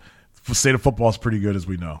 The state of football is pretty good, as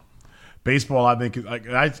we know. Baseball, I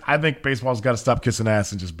think baseball's got to stop kissing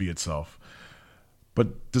ass and just be itself.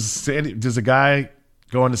 But does a guy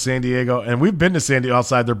going to San Diego, and we've been to San Diego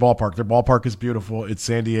outside their ballpark. Their ballpark is beautiful. It's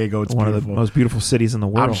San Diego. It's one beautiful. of the most beautiful cities in the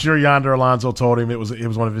world. I'm sure Yonder Alonso told him it was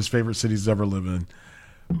one of his favorite cities to ever live in.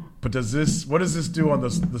 But what does this do on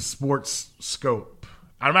the sports scope?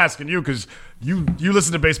 I'm asking you because you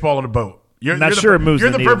listen to baseball on a boat. You're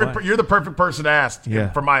the perfect person to ask,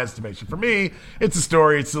 for my estimation. For me, it's a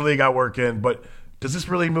story. It's the league I work in. But does this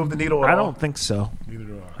really move the needle at all? I don't think so. Neither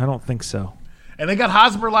do I. I don't think so. And they got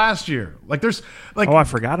Hosmer last year. I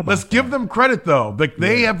forgot about Let's give them credit, though.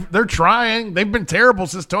 They're trying. They've been terrible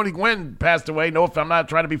since Tony Gwynn passed away. No, if I'm not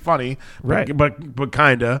trying to be funny, right? But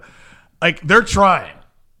kinda. They're trying.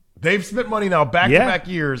 They've spent money now back-to-back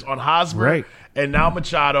years on Hosmer and now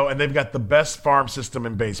Machado, and they've got the best farm system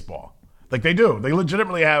in baseball. They do. They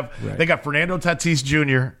legitimately have. Right. They got Fernando Tatis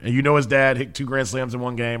Jr., and his dad hit 2 grand slams in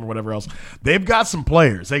one game or whatever else. They've got some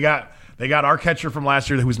players. They got our catcher from last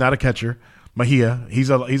year who's not a catcher, Mejia. He's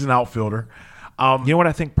an outfielder. You know what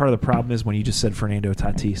I think part of the problem is when you just said Fernando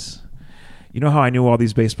Tatis? You know how I knew all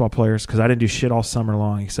these baseball players? Because I didn't do shit all summer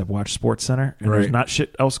long except watch SportsCenter. And there's not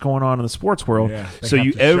shit else going on in the sports world. Yeah, so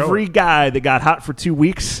every guy that got hot for 2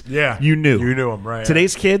 weeks, you knew. You knew him, right?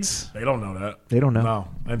 Today's kids, they don't know that. They don't know. No.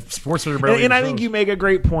 And SportsCenter and I think you make a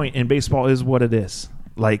great point. And baseball is what it is.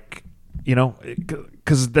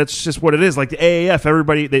 Because that's just what it is. Like the AAF,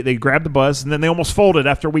 everybody, they grab the buzz, and then they almost folded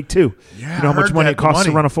after week 2. Yeah, you know how much money it costs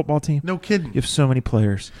to run a football team? No kidding. You have so many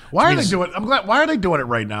players. Why are they doing it? Why are they doing it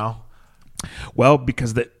right now? Well,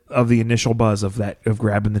 because of the initial buzz of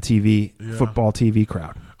grabbing the TV football TV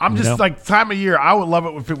crowd. I'm just time of year. I would love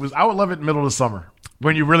it if it was. I would love it in the middle of the summer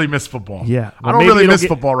when you really miss football. Yeah, I don't really miss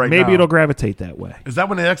football right now. Maybe it'll gravitate that way. Is that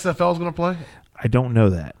when the XFL is going to play? I don't know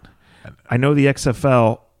that. I know the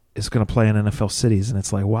XFL is going to play in NFL cities, and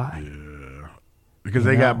it's like, why? Yeah, because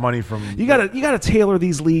they got money from. You gotta tailor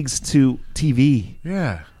these leagues to TV.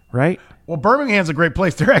 Yeah. Right. Well, Birmingham's a great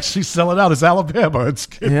place. They're actually selling out. It's Alabama.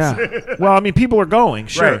 Yeah. Well, I mean, people are going,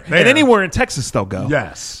 sure. Right, and anywhere in Texas they'll go.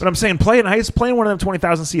 Yes. But I'm saying playing one of them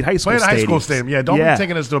 20,000-seat high school stadiums. Playing a high school stadium, yeah. Don't be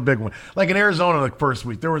taking us to a big one. Like in Arizona the first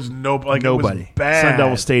week, there was nobody. It was bad. Sun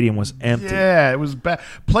Devil Stadium was empty. Yeah, it was bad.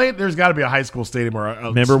 There's got to be a high school stadium or a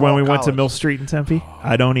Remember when we went to college. Mill Street in Tempe?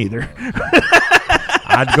 I don't either.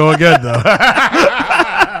 I'd go again, though.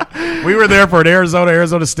 We were there for an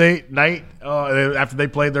Arizona State night after they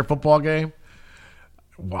played their football game.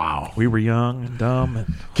 Wow. We were young and dumb.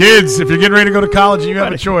 And kids, if you're getting ready to go to college and you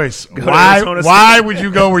have a choice, why would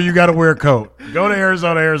you go where you got to wear a coat? Go to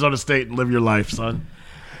Arizona State and live your life, son.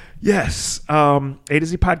 Yes. A to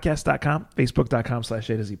Z podcast.com, facebook.com/A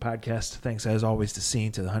to Z podcast. Thanks, as always, to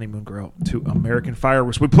Scene, to the Honeymoon Girl, to American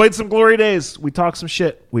Fireworks. We played some Glory Days. We talked some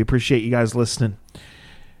shit. We appreciate you guys listening.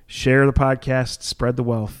 Share the podcast. Spread the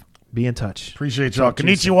wealth. Be in touch. Appreciate y'all.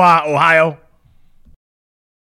 Konnichiwa, Ohio.